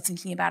think if you're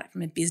thinking about it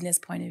from a business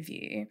point of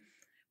view,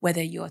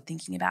 whether you're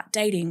thinking about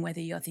dating, whether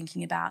you're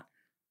thinking about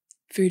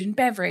food and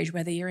beverage,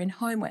 whether you're in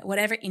homeware,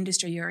 whatever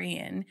industry you're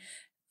in,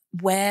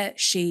 where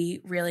she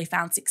really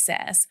found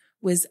success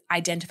was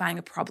identifying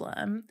a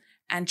problem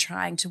and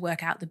trying to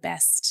work out the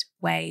best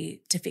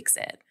way to fix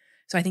it.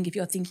 So I think if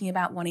you're thinking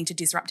about wanting to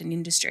disrupt an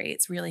industry,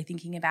 it's really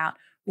thinking about,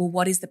 well,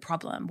 what is the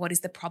problem? What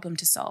is the problem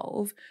to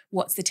solve?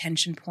 What's the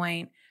tension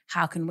point?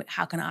 How can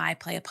I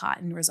play a part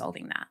in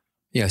resolving that?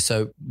 Yeah,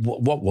 so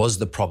what was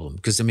the problem?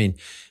 Because,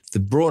 the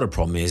broader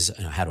problem is,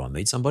 how do I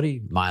meet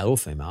somebody, male or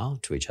female,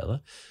 to each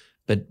other?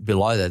 But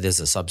below that,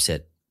 there's a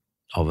subset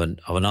of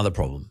another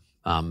problem,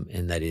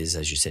 and that is,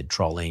 as you said,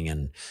 trolling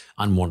and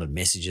unwanted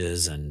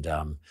messages and,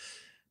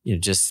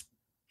 just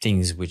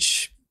things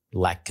which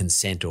lack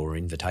consent or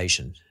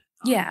invitation.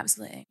 Yeah,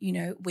 absolutely.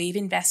 We've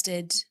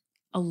invested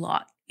a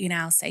lot in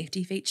our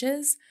safety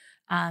features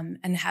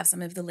and have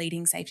some of the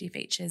leading safety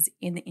features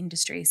in the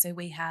industry. So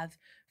we have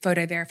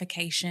photo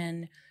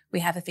verification. We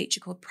have a feature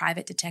called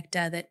Private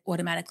Detector that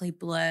automatically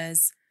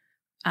blurs.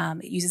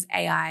 It uses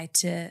AI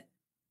to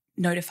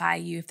notify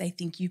you if they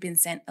think you've been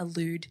sent a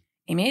lewd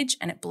image,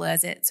 and it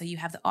blurs it. So you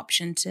have the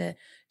option to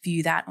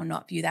view that or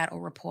not view that or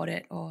report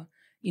it, or,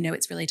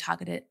 it's really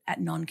targeted at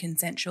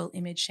non-consensual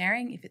image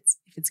sharing. If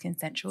it's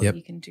consensual,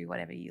 You can do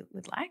whatever you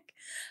would like.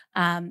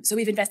 So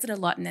we've invested a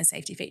lot in their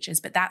safety features,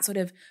 but that sort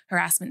of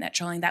harassment, that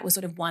trolling, that was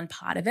sort of one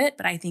part of it.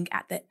 But I think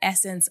at the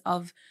essence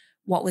of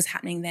what was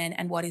happening then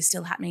and what is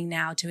still happening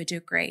now to a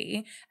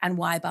degree, and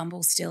why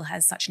Bumble still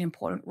has such an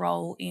important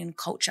role in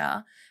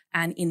culture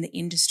and in the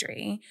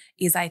industry,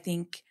 is I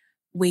think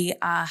we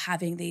are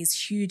having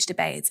these huge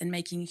debates and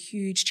making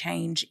huge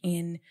change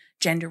in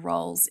gender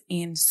roles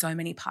in so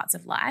many parts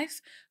of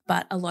life.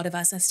 But a lot of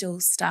us are still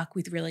stuck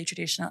with really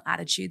traditional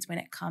attitudes when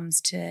it comes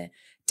to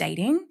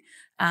dating.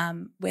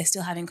 We're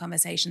still having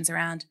conversations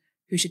around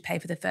who should pay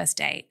for the first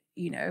date,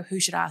 who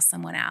should ask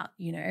someone out,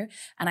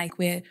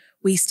 and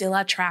we still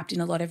are trapped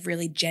in a lot of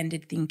really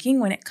gendered thinking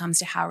when it comes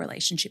to how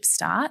relationships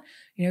start.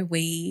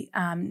 We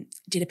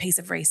did a piece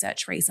of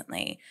research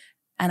recently,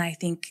 and I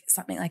think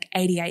something like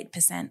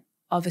 88%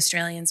 of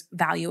Australians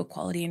value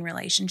equality in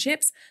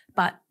relationships,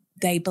 but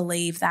they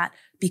believe that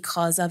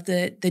because of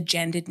the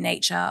gendered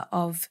nature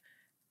of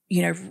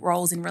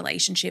roles in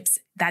relationships,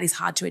 that is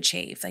hard to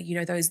achieve. Like,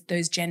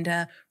 those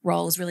gender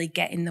roles really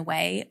get in the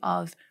way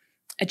of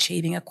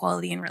achieving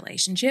equality in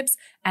relationships.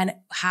 And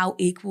how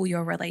equal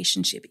your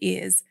relationship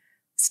is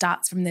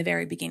starts from the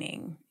very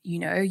beginning.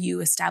 You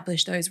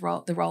establish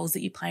the roles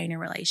that you play in a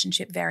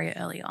relationship very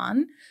early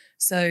on.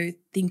 So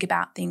think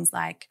about things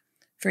like,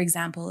 for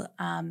example,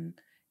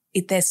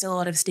 there's still a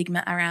lot of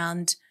stigma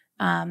around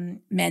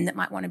men that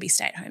might want to be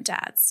stay-at-home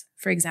dads,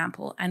 for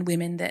example, and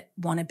women that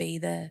want to be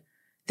the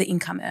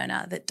income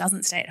earner that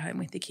doesn't stay at home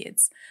with the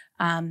kids.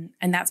 And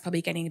that's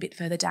probably getting a bit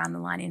further down the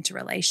line into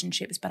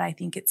relationships. But I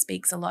think it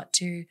speaks a lot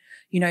to,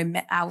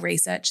 our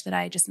research that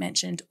I just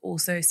mentioned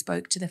also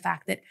spoke to the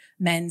fact that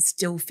men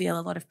still feel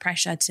a lot of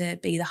pressure to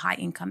be the high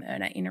income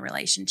earner in a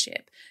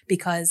relationship,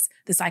 because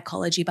the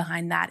psychology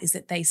behind that is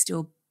that they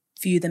still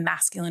view the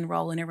masculine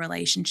role in a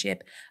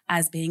relationship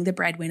as being the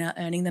breadwinner,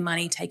 earning the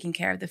money, taking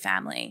care of the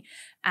family.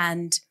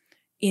 And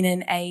in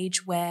an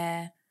age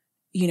where,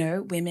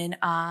 women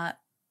are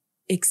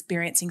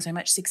experiencing so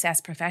much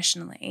success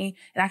professionally,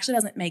 it actually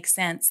doesn't make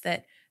sense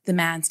that the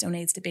man still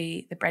needs to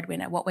be the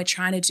breadwinner. What we're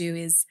trying to do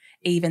is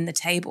even the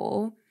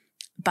table,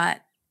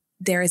 but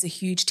there is a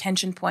huge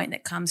tension point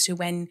that comes to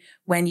when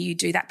you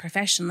do that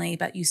professionally,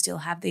 but you still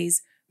have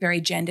these very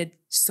gendered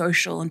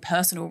social and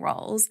personal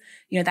roles,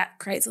 that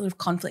creates a lot of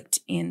conflict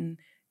in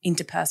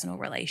interpersonal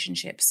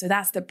relationships. So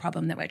that's the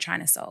problem that we're trying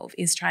to solve,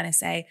 is trying to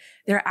say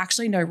there are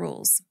actually no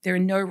rules. There are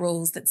no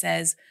rules that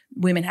says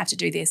women have to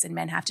do this and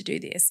men have to do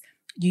this.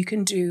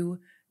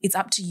 It's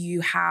up to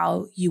you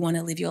how you want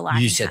to live your life.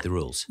 You set the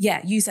rules.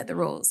 Yeah, you set the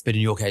rules. But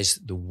in your case,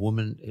 the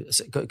woman,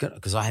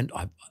 because I'll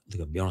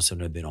be honest, I've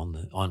never been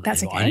on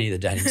any of the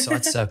dating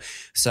sites.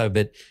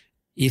 But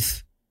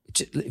if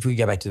we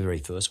go back to the very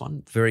first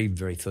one, the very,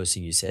 very first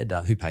thing you said,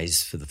 who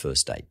pays for the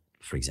first date,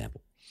 for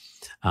example,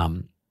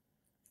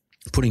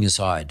 putting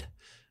aside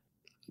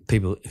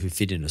people who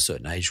fit in a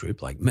certain age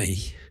group like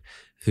me,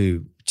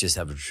 who just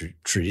have a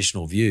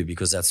traditional view,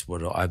 because that's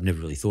what I've never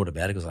really thought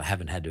about it, because I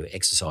haven't had to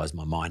exercise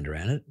my mind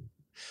around it.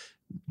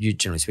 You,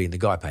 generally speaking, the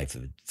guy paid for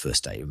the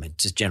first date. I mean,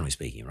 just generally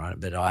speaking, right?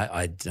 But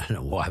I don't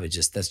know why, but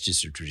that's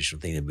just a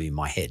traditional thing that would be in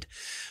my head.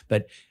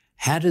 But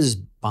how does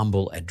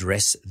Bumble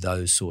address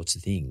those sorts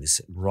of things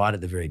right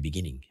at the very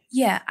beginning?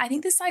 Yeah, I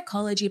think the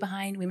psychology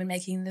behind women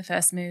making the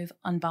first move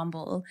on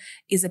Bumble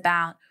is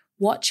about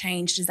what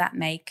change does that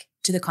make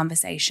to the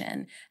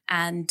conversation.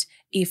 And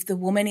if the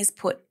woman is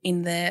put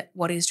in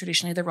what is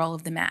traditionally the role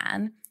of the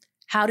man,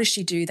 how does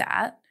she do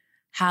that?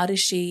 How does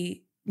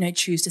she,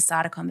 choose to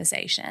start a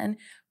conversation?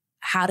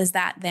 How does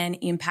that then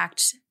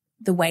impact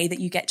the way that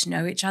you get to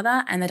know each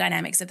other and the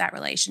dynamics of that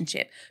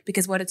relationship?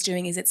 Because what it's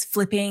doing is it's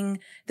flipping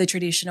the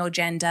traditional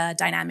gender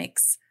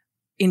dynamics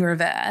in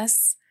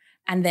reverse,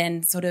 and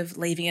then sort of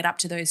leaving it up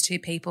to those two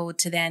people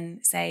to then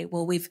say,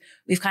 well, we've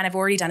kind of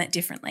already done it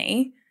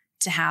differently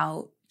to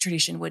how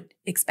tradition would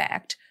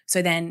expect.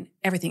 So then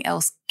everything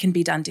else can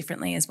be done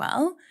differently as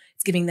well.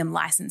 It's giving them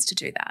license to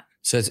do that.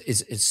 So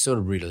it's sort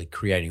of really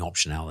creating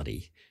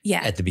optionality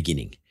at the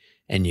beginning,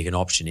 and you can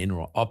opt in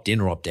or opt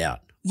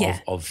out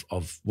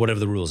of whatever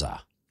the rules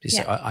are.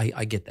 So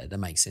I get that. That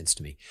makes sense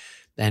to me.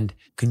 And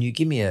can you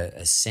give me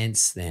a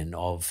sense then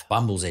of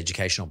Bumble's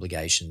education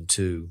obligation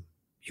to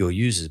your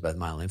users, both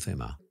male and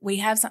female? We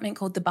have something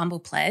called the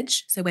Bumble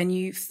Pledge. So when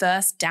you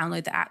first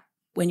download the app,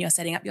 when you're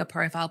setting up your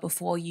profile,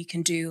 before you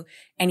can do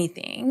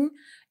anything,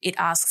 it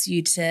asks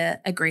you to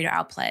agree to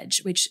our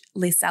pledge, which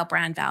lists our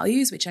brand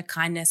values, which are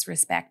kindness,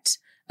 respect,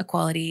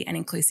 equality, and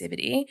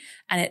inclusivity.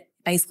 And it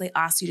basically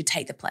asks you to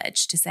take the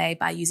pledge to say,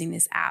 by using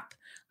this app,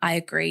 I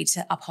agree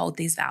to uphold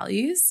these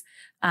values.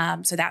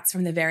 So that's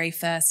from the very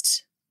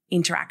first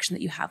interaction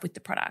that you have with the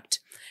product.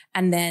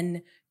 And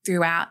then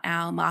throughout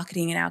our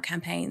marketing and our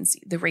campaigns,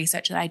 the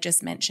research that I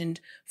just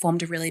mentioned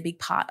formed a really big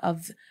part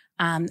of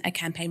a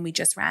campaign we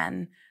just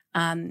ran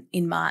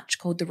in March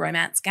called The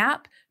Romance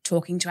Gap,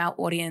 talking to our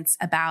audience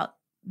about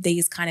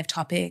these kind of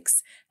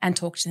topics and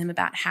talk to them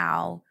about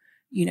how,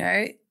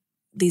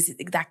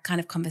 that kind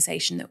of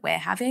conversation that we're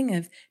having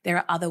of there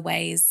are other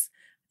ways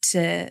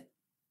to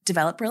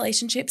develop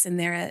relationships, and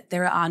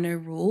there are no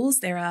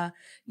rules. There are,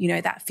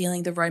 that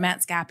feeling, the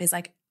romance gap is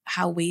like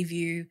how we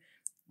view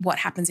what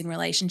happens in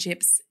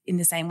relationships in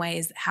the same way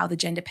as how the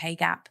gender pay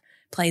gap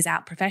plays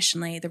out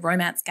professionally. The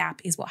romance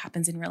gap is what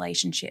happens in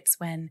relationships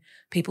when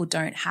people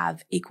don't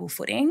have equal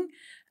footing.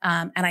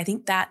 And I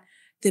think that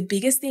the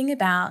biggest thing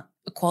about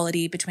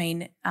equality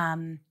between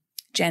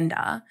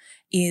gender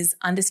is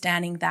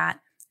understanding that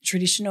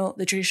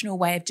the traditional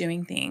way of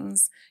doing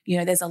things,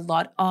 there's a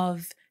lot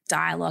of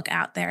dialogue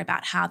out there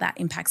about how that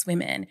impacts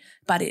women,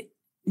 but it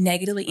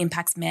negatively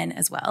impacts men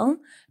as well,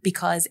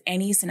 because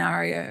any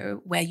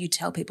scenario where you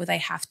tell people they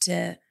have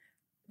to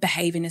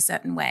behave in a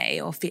certain way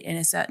or fit in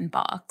a certain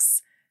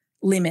box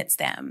limits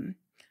them.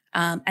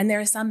 And there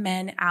are some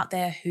men out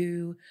there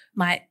who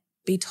might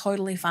be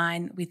totally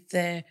fine with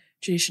the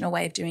traditional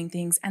way of doing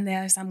things, and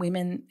there are some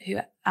women who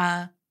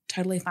are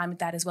totally fine with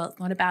that as well. It's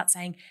not about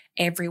saying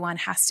everyone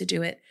has to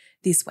do it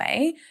this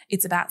way.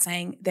 It's about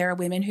saying there are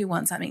women who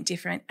want something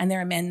different and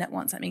there are men that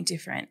want something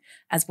different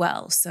as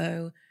well.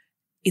 So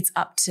it's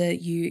up to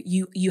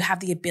you. You have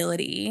the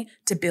ability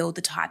to build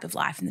the type of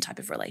life and the type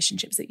of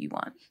relationships that you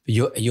want.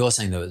 You're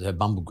saying that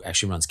Bumble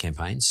actually runs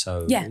campaigns.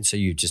 So So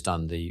you've just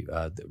done the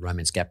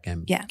Romance Gap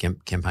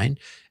campaign.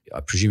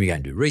 I presume you're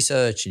going to do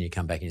research and you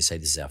come back and you say,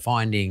 this is our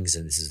findings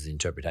and this is the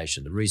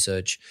interpretation of the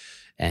research.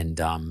 And,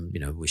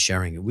 we're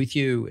sharing it with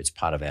you. It's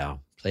part of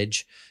our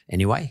pledge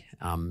anyway.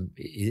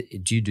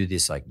 Do you do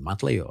this like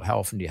monthly, or how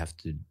often do you have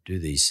to do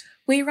these?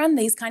 We run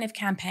these kind of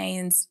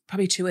campaigns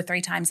probably 2 or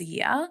 3 times a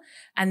year,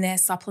 and they're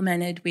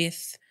supplemented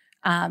with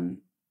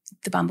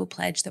the Bumble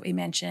pledge that we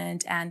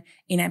mentioned, and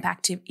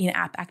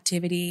in-app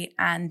activity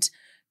and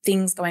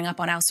things going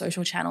up on our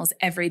social channels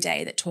every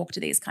day that talk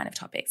to these kind of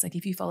topics. Like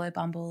if you follow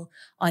Bumble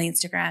on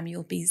Instagram,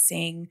 you'll be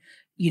seeing,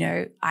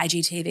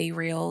 IGTV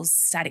reels,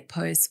 static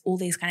posts, all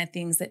these kind of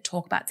things that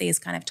talk about these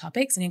kind of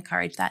topics and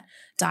encourage that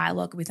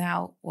dialogue with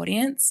our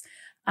audience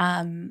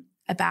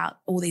about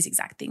all these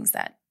exact things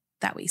that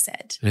we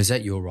said. And is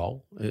that your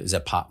role? Is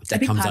that part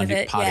that comes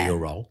under part of your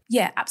role?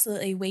 Yeah,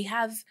 absolutely. We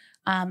have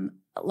a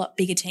lot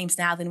bigger teams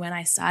now than when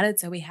I started.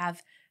 So we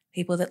have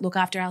people that look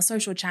after our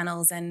social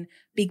channels and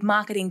big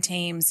marketing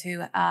teams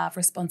who are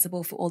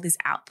responsible for all this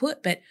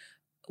output. But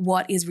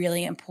what is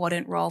really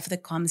important role for the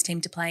comms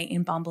team to play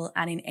in Bumble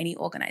and in any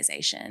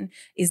organization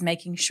is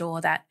making sure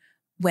that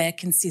we're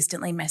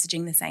consistently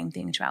messaging the same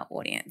thing to our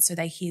audience, so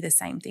they hear the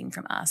same thing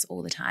from us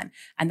all the time,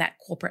 and that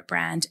corporate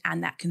brand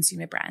and that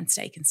consumer brand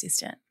stay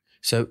consistent.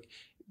 So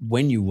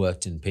when you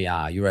worked in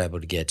PR, you were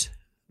able to get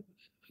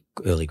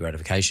early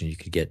gratification. You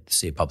could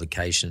see a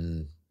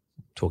publication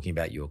talking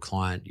about your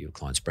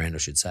client's brand, I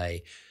should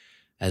say,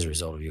 as a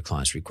result of your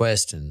client's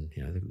request, and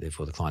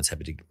therefore the client's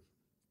happy to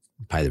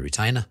pay the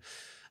retainer.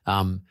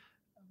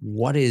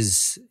 What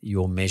is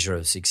your measure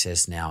of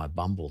success now at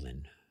Bumble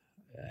then?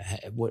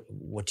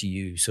 What do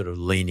you sort of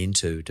lean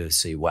into to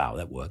see, wow,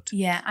 that worked?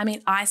 Yeah, I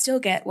mean, I still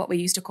get what we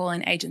used to call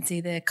in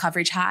agency the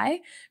coverage high,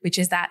 which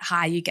is that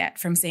high you get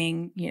from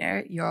seeing,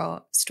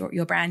 your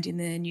brand in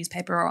the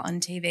newspaper or on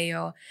TV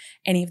or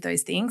any of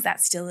those things.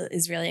 That still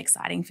is really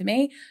exciting for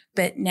me.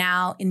 But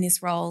now in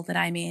this role that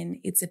I'm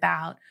in, it's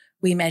about,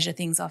 we measure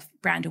things off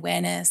brand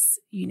awareness,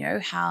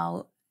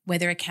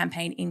 whether a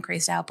campaign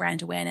increased our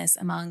brand awareness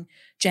among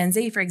Gen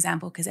Z, for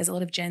example, because there's a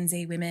lot of Gen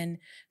Z women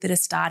that are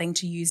starting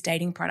to use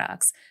dating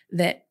products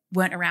that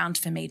weren't around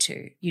for Me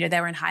Too. They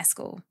were in high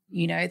school.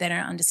 They don't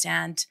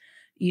understand,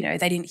 they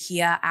didn't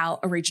hear our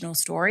original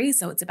story.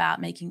 So it's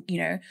about making,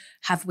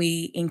 have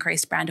we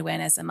increased brand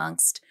awareness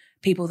amongst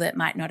people that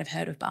might not have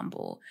heard of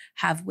Bumble?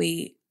 Have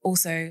we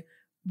also,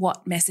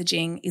 what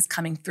messaging is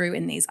coming through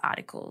in these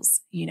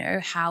articles?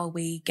 How are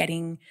we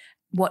getting,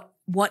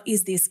 what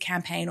is this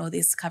campaign or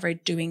this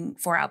coverage doing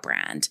for our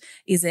brand?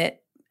 Is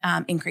it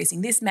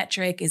increasing this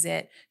metric? Is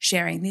it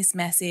sharing this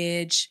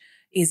message?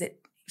 Is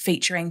it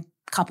featuring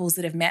couples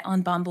that have met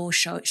on Bumble,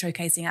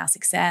 showcasing our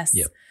success?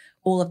 Yep.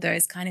 All of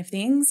those kind of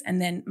things.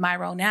 And then my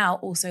role now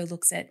also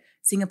looks at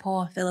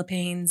Singapore,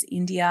 Philippines,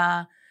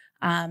 India,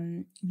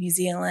 New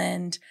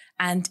Zealand,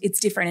 and it's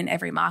different in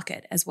every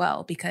market as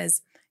well,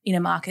 because in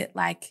a market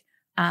like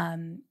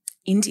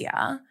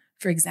India,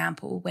 for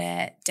example,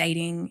 where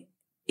dating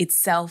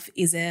itself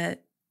is a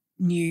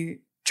new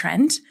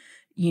trend,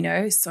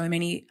 so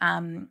many,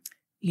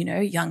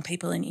 young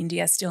people in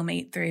India still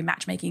meet through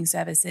matchmaking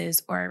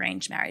services or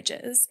arranged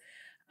marriages.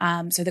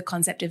 So the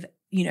concept of,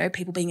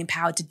 people being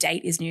empowered to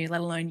date is new,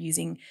 let alone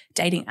using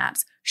dating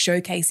apps.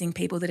 Showcasing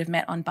people that have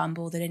met on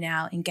Bumble that are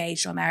now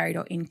engaged or married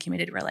or in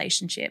committed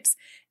relationships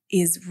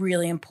is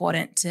really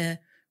important to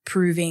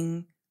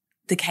proving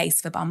the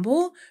case for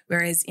Bumble.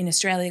 Whereas in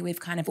Australia, we've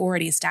kind of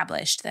already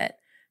established that,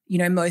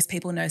 most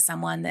people know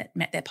someone that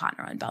met their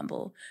partner on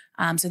Bumble.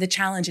 So the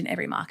challenge in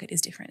every market is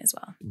different as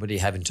well. What do you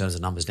have in terms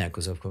of numbers now?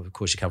 Because, of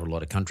course, you cover a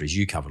lot of countries.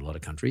 You cover a lot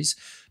of countries.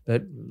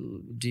 But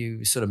do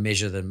you sort of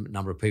measure the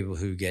number of people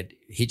who get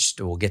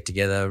hitched or get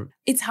together?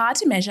 It's hard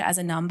to measure as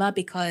a number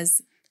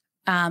because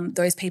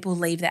those people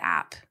leave the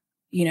app,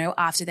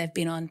 after they've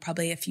been on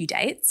probably a few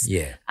dates.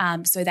 Yeah.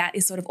 So that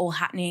is sort of all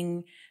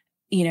happening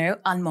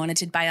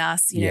unmonitored by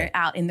us,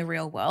 out in the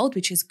real world,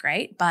 which is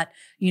great. But,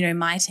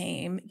 my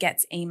team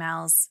gets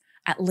emails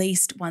at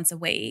least once a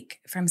week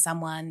from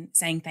someone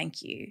saying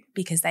thank you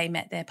because they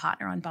met their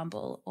partner on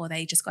Bumble or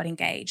they just got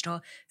engaged,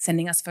 or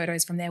sending us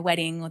photos from their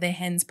wedding or their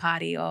hen's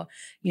party, or,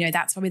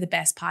 that's probably the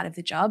best part of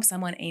the job.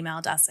 Someone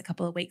emailed us a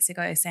couple of weeks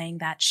ago saying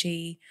that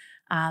she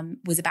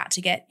was about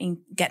to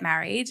get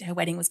married. Her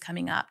wedding was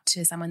coming up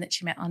to someone that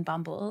she met on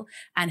Bumble,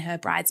 and her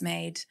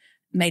bridesmaid,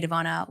 maid of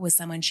honor, was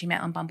someone she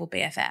met on Bumble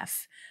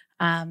BFF.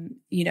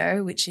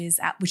 Which is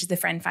the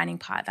friend finding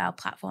part of our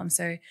platform.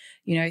 So,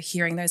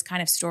 hearing those kind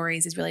of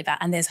stories is really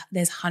and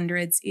there's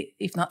hundreds,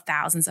 if not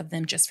thousands of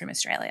them just from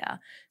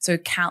Australia. So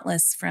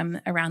countless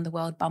from around the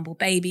world, Bumble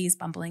babies,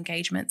 Bumble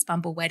engagements,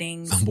 Bumble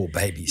weddings. Bumble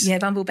babies. Yeah,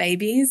 Bumble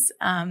babies.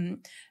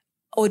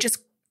 Or just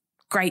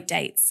great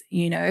dates.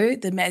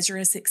 The measure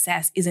of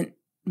success isn't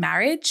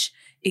marriage.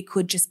 It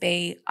could just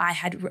be, I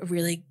had a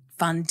really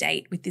fun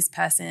date with this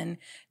person.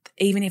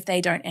 Even if they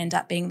don't end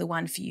up being the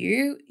one for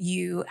you,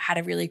 you had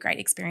a really great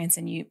experience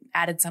and you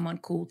added someone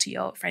cool to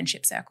your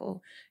friendship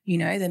circle.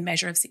 The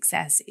measure of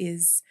success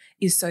is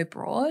so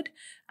broad.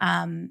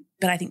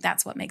 But I think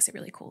that's what makes it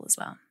really cool as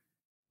well.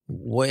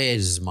 Where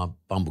does my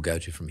Bumble go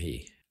to from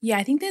here? Yeah,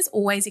 I think there's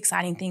always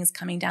exciting things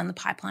coming down the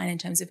pipeline in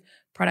terms of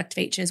product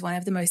features. One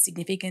of the most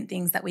significant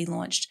things that we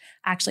launched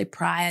actually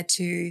prior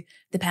to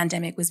the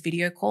pandemic was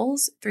video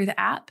calls through the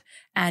app.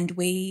 And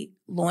we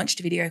launched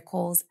video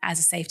calls as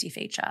a safety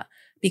feature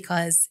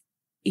because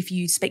if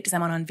you speak to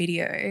someone on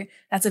video,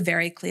 that's a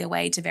very clear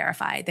way to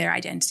verify their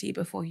identity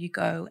before you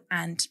go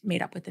and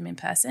meet up with them in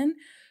person.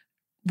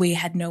 We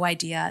had no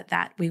idea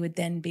that we would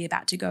then be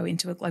about to go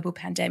into a global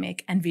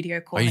pandemic and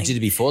video calling. Oh, you did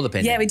it before the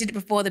pandemic? Yeah, we did it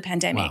before the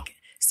pandemic. Wow.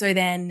 So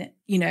then,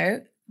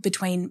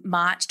 between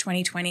March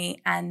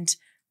 2020 and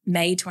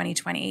May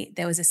 2020,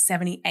 there was a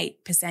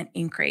 78%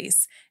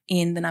 increase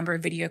in the number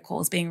of video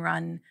calls being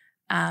run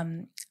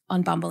on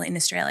Bumble in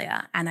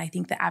Australia. And I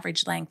think the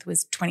average length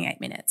was 28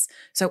 minutes.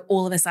 So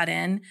all of a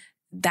sudden,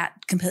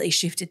 that completely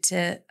shifted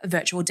to a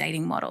virtual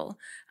dating model.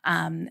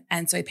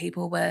 And so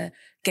people were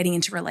getting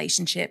into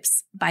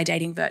relationships by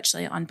dating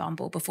virtually on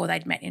Bumble before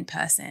they'd met in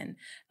person.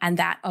 And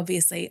that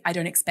obviously, I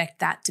don't expect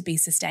that to be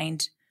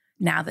sustained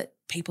now that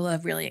people are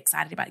really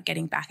excited about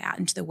getting back out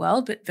into the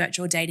world, but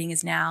virtual dating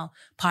is now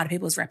part of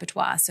people's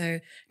repertoire. So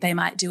they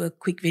might do a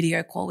quick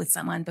video call with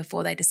someone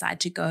before they decide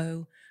to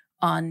go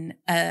on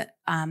a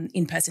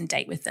in-person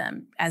date with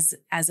them as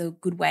a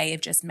good way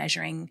of just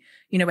measuring,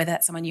 whether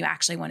that's someone you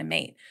actually want to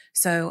meet.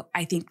 So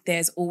I think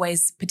there's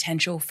always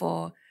potential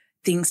for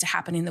things to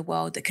happen in the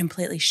world that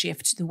completely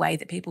shift the way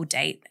that people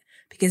date,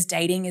 because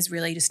dating is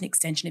really just an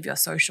extension of your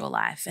social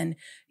life and,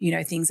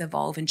 things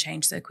evolve and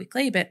change so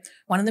quickly. But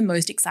one of the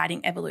most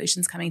exciting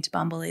evolutions coming to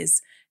Bumble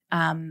is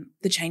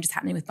the changes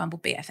happening with Bumble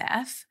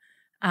BFF,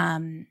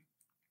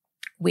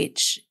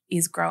 which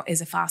is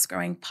a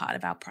fast-growing part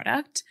of our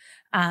product.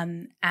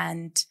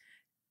 And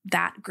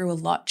that grew a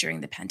lot during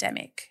the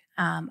pandemic.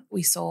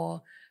 We saw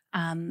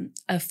a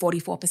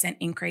 44%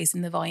 increase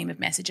in the volume of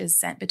messages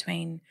sent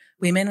between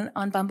women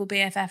on Bumble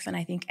BFF and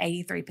I think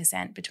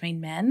 83%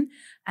 between men.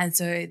 And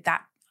so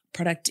that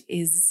product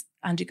is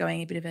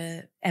undergoing a bit of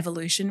a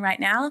evolution right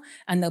now,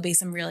 and there'll be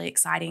some really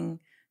exciting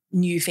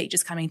new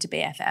features coming to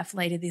BFF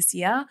later this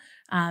year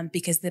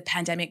because the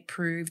pandemic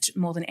proved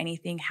more than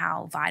anything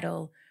how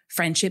vital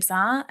friendships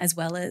are, as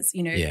well as,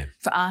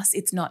 for us,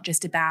 it's not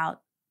just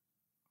about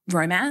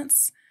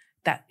romance.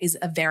 That is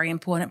a very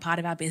important part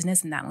of our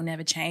business and that will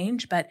never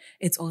change, but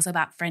it's also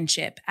about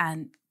friendship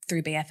and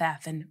through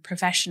BFF and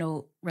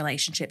professional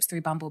relationships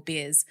through Bumble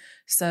Biz.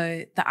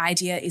 So the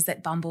idea is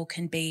that Bumble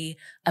can be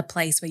a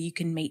place where you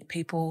can meet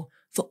people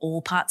for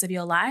all parts of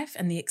your life.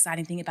 And the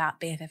exciting thing about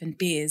BFF and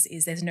Biz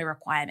is there's no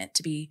requirement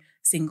to be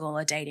single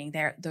or dating.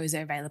 Those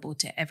are available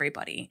to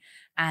everybody.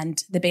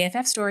 And the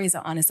BFF stories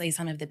are honestly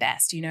some of the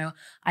best.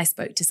 I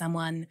spoke to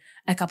someone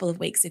a couple of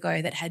weeks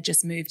ago that had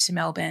just moved to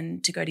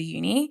Melbourne to go to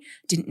uni,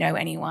 didn't know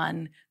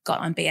anyone, got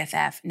on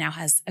BFF, now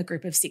has a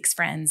group of 6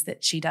 friends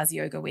that she does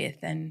yoga with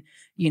and,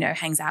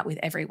 hangs out with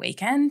every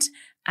weekend.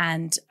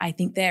 And I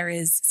think there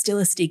is still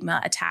a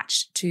stigma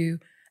attached to,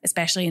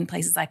 especially in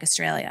places like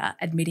Australia,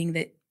 admitting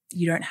that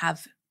you don't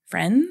have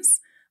friends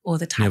or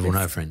the type Never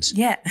know friends.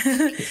 Yeah.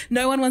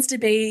 No one wants to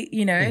be,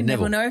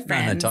 never know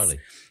friends. No, totally.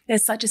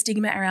 There's such a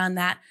stigma around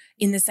that,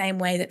 in the same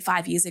way that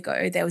 5 years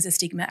ago, there was a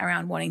stigma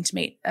around wanting to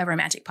meet a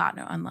romantic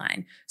partner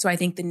online. So I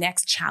think the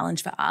next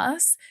challenge for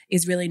us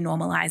is really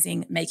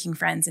normalizing making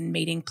friends and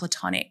meeting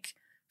platonic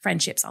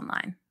friendships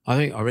online. I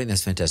think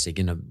that's fantastic.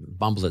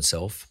 Bumble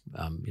itself,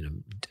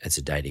 it's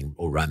a dating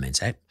or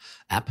romance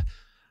app,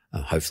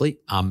 hopefully.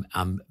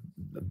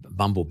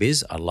 Bumble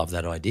Biz, I love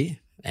that idea.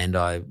 And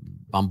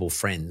Bumble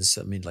Friends,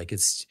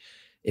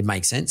 it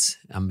makes sense.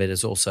 But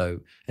it's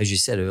also, as you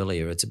said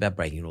earlier, it's about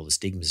breaking all the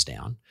stigmas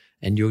down.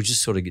 And you're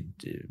just sort of,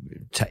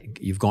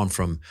 you've gone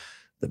from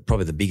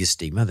probably the biggest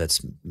stigma,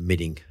 that's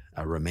meeting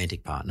a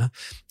romantic partner,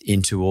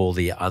 into all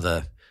the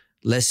other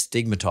less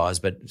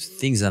stigmatized, but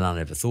things that I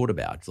never thought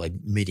about, like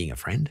meeting a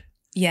friend.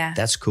 Yeah.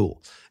 That's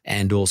cool.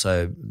 And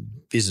also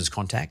business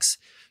contacts.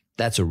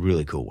 That's a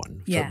really cool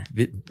one. Yeah.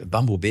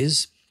 Bumble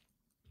Biz,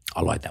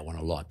 I like that one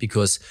a lot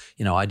because,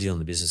 I deal in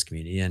the business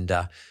community and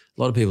a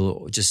lot of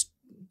people are just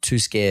too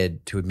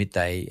scared to admit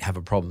they have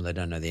a problem they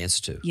don't know the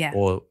answer to. Yeah.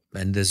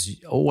 And there's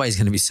always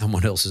going to be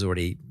someone else who's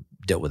already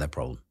dealt with that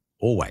problem,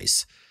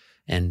 always.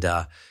 And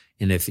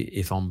And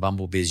if on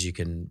Bumble Biz you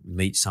can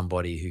meet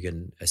somebody who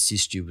can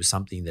assist you with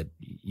something that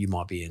you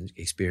might be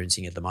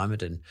experiencing at the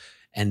moment,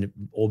 and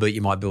albeit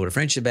you might build a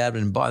friendship out of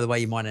it, and by the way,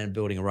 you might end up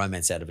building a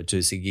romance out of it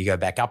too. So you go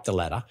back up the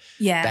ladder,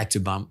 back to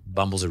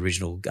Bumble's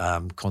original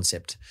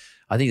concept.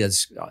 I think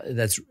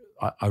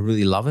I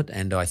really love it,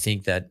 and I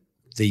think that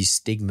these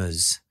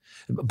stigmas.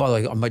 By the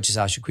way, I might just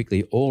ask you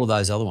quickly: all of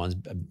those other ones,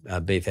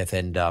 BFF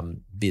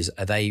and Biz,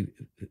 are they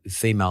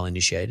female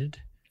initiated?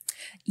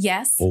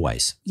 Yes.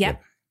 Always.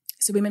 Yep.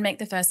 So women make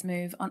the first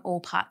move on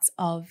all parts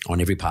of on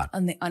every part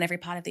on every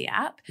part of the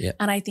app. Yep.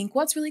 And I think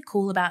what's really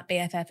cool about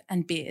BFF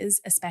and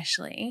Biz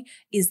especially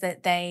is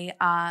that they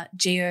are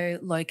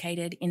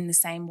geo-located in the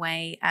same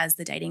way as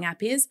the dating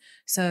app is.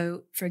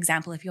 So for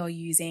example, if you're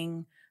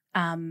using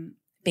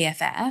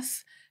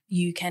BFF,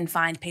 you can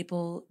find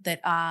people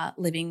that are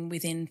living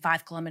within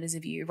 5 kilometers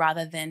of you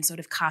rather than sort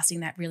of casting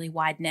that really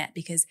wide net,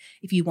 because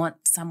if you want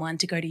someone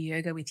to go to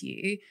yoga with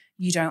you,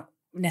 you don't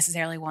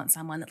necessarily want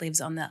someone that lives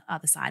on the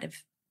other side of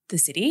the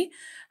city.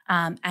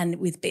 And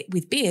with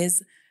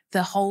Biz,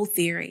 the whole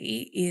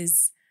theory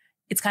is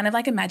it's kind of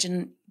like,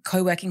 imagine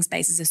co-working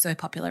spaces are so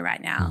popular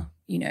right now,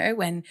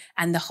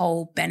 and the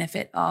whole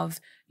benefit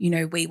of,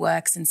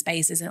 WeWorks and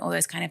spaces and all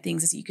those kind of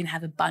things is you can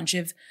have a bunch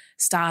of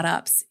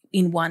startups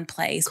in one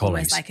place,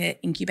 almost like an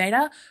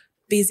incubator.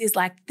 Biz is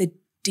like the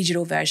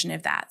digital version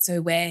of that. So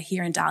we're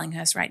here in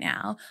Darlinghurst right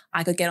now.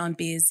 I could get on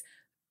Biz,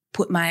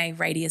 put my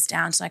radius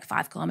down to like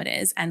 5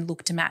 kilometers and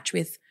look to match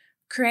with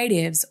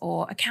creatives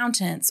or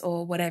accountants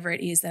or whatever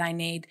it is that I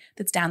need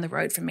that's down the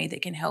road from me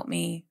that can help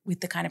me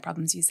with the kind of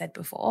problems you said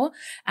before.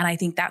 And I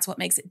think that's what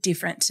makes it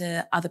different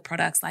to other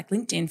products like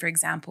LinkedIn, for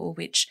example,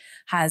 which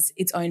has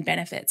its own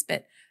benefits,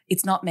 but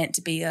it's not meant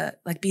to be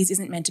Biz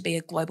isn't meant to be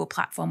a global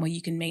platform where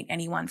you can meet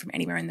anyone from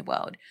anywhere in the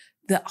world.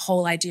 The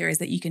whole idea is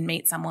that you can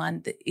meet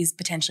someone that is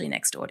potentially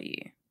next door to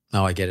you.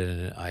 No, I get it.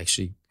 And I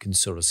actually can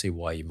sort of see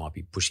why you might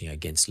be pushing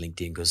against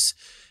LinkedIn, because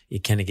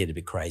it can get a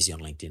bit crazy on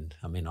LinkedIn.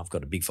 I mean, I've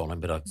got a big following,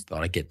 but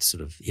I get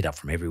sort of hit up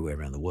from everywhere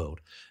around the world,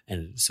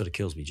 and it sort of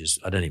kills me.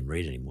 I don't even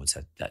read anymore. It's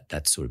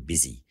that's sort of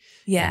busy.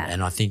 Yeah.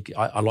 And I think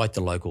I like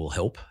the local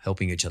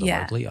helping each other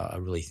locally. I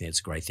really think it's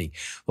a great thing.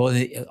 Well,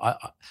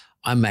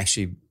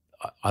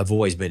 I've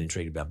always been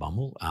intrigued about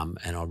Bumble,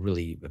 and I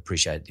really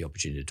appreciate the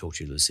opportunity to talk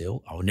to you,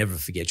 Lucille. I will never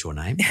forget your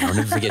name. I'll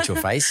never forget your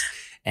face,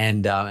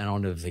 and I'll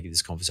never forget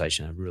this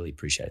conversation. I really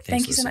appreciate it.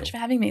 Thanks, Thank you so much for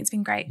having me. It's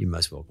been great. You're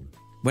most welcome.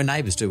 We're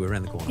neighbours too. We're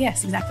around the corner.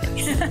 Yes,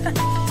 exactly.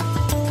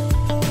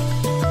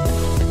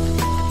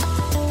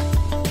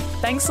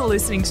 Thanks for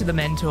listening to The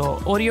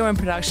Mentor. Audio and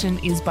production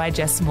is by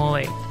Jess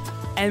Morley,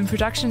 and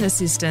production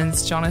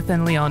assistants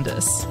Jonathan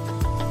Leondis.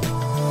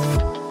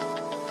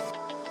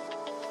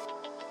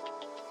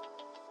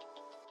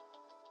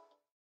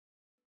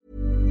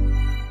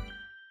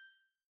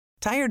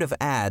 Tired of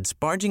ads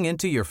barging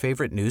into your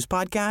favorite news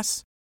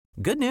podcasts?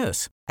 Good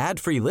news.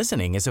 Ad-free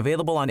listening is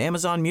available on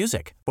Amazon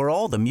Music for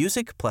all the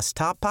music plus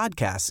top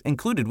podcasts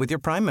included with your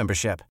Prime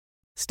membership.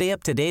 Stay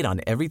up to date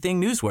on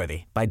everything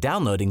newsworthy by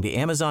downloading the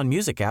Amazon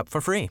Music app for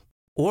free,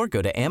 or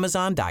go to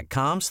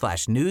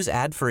amazon.com/news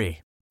ad free.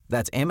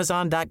 That's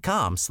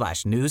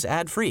amazon.com/news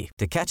ad free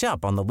to catch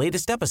up on the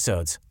latest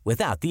episodes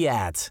without the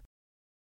ads.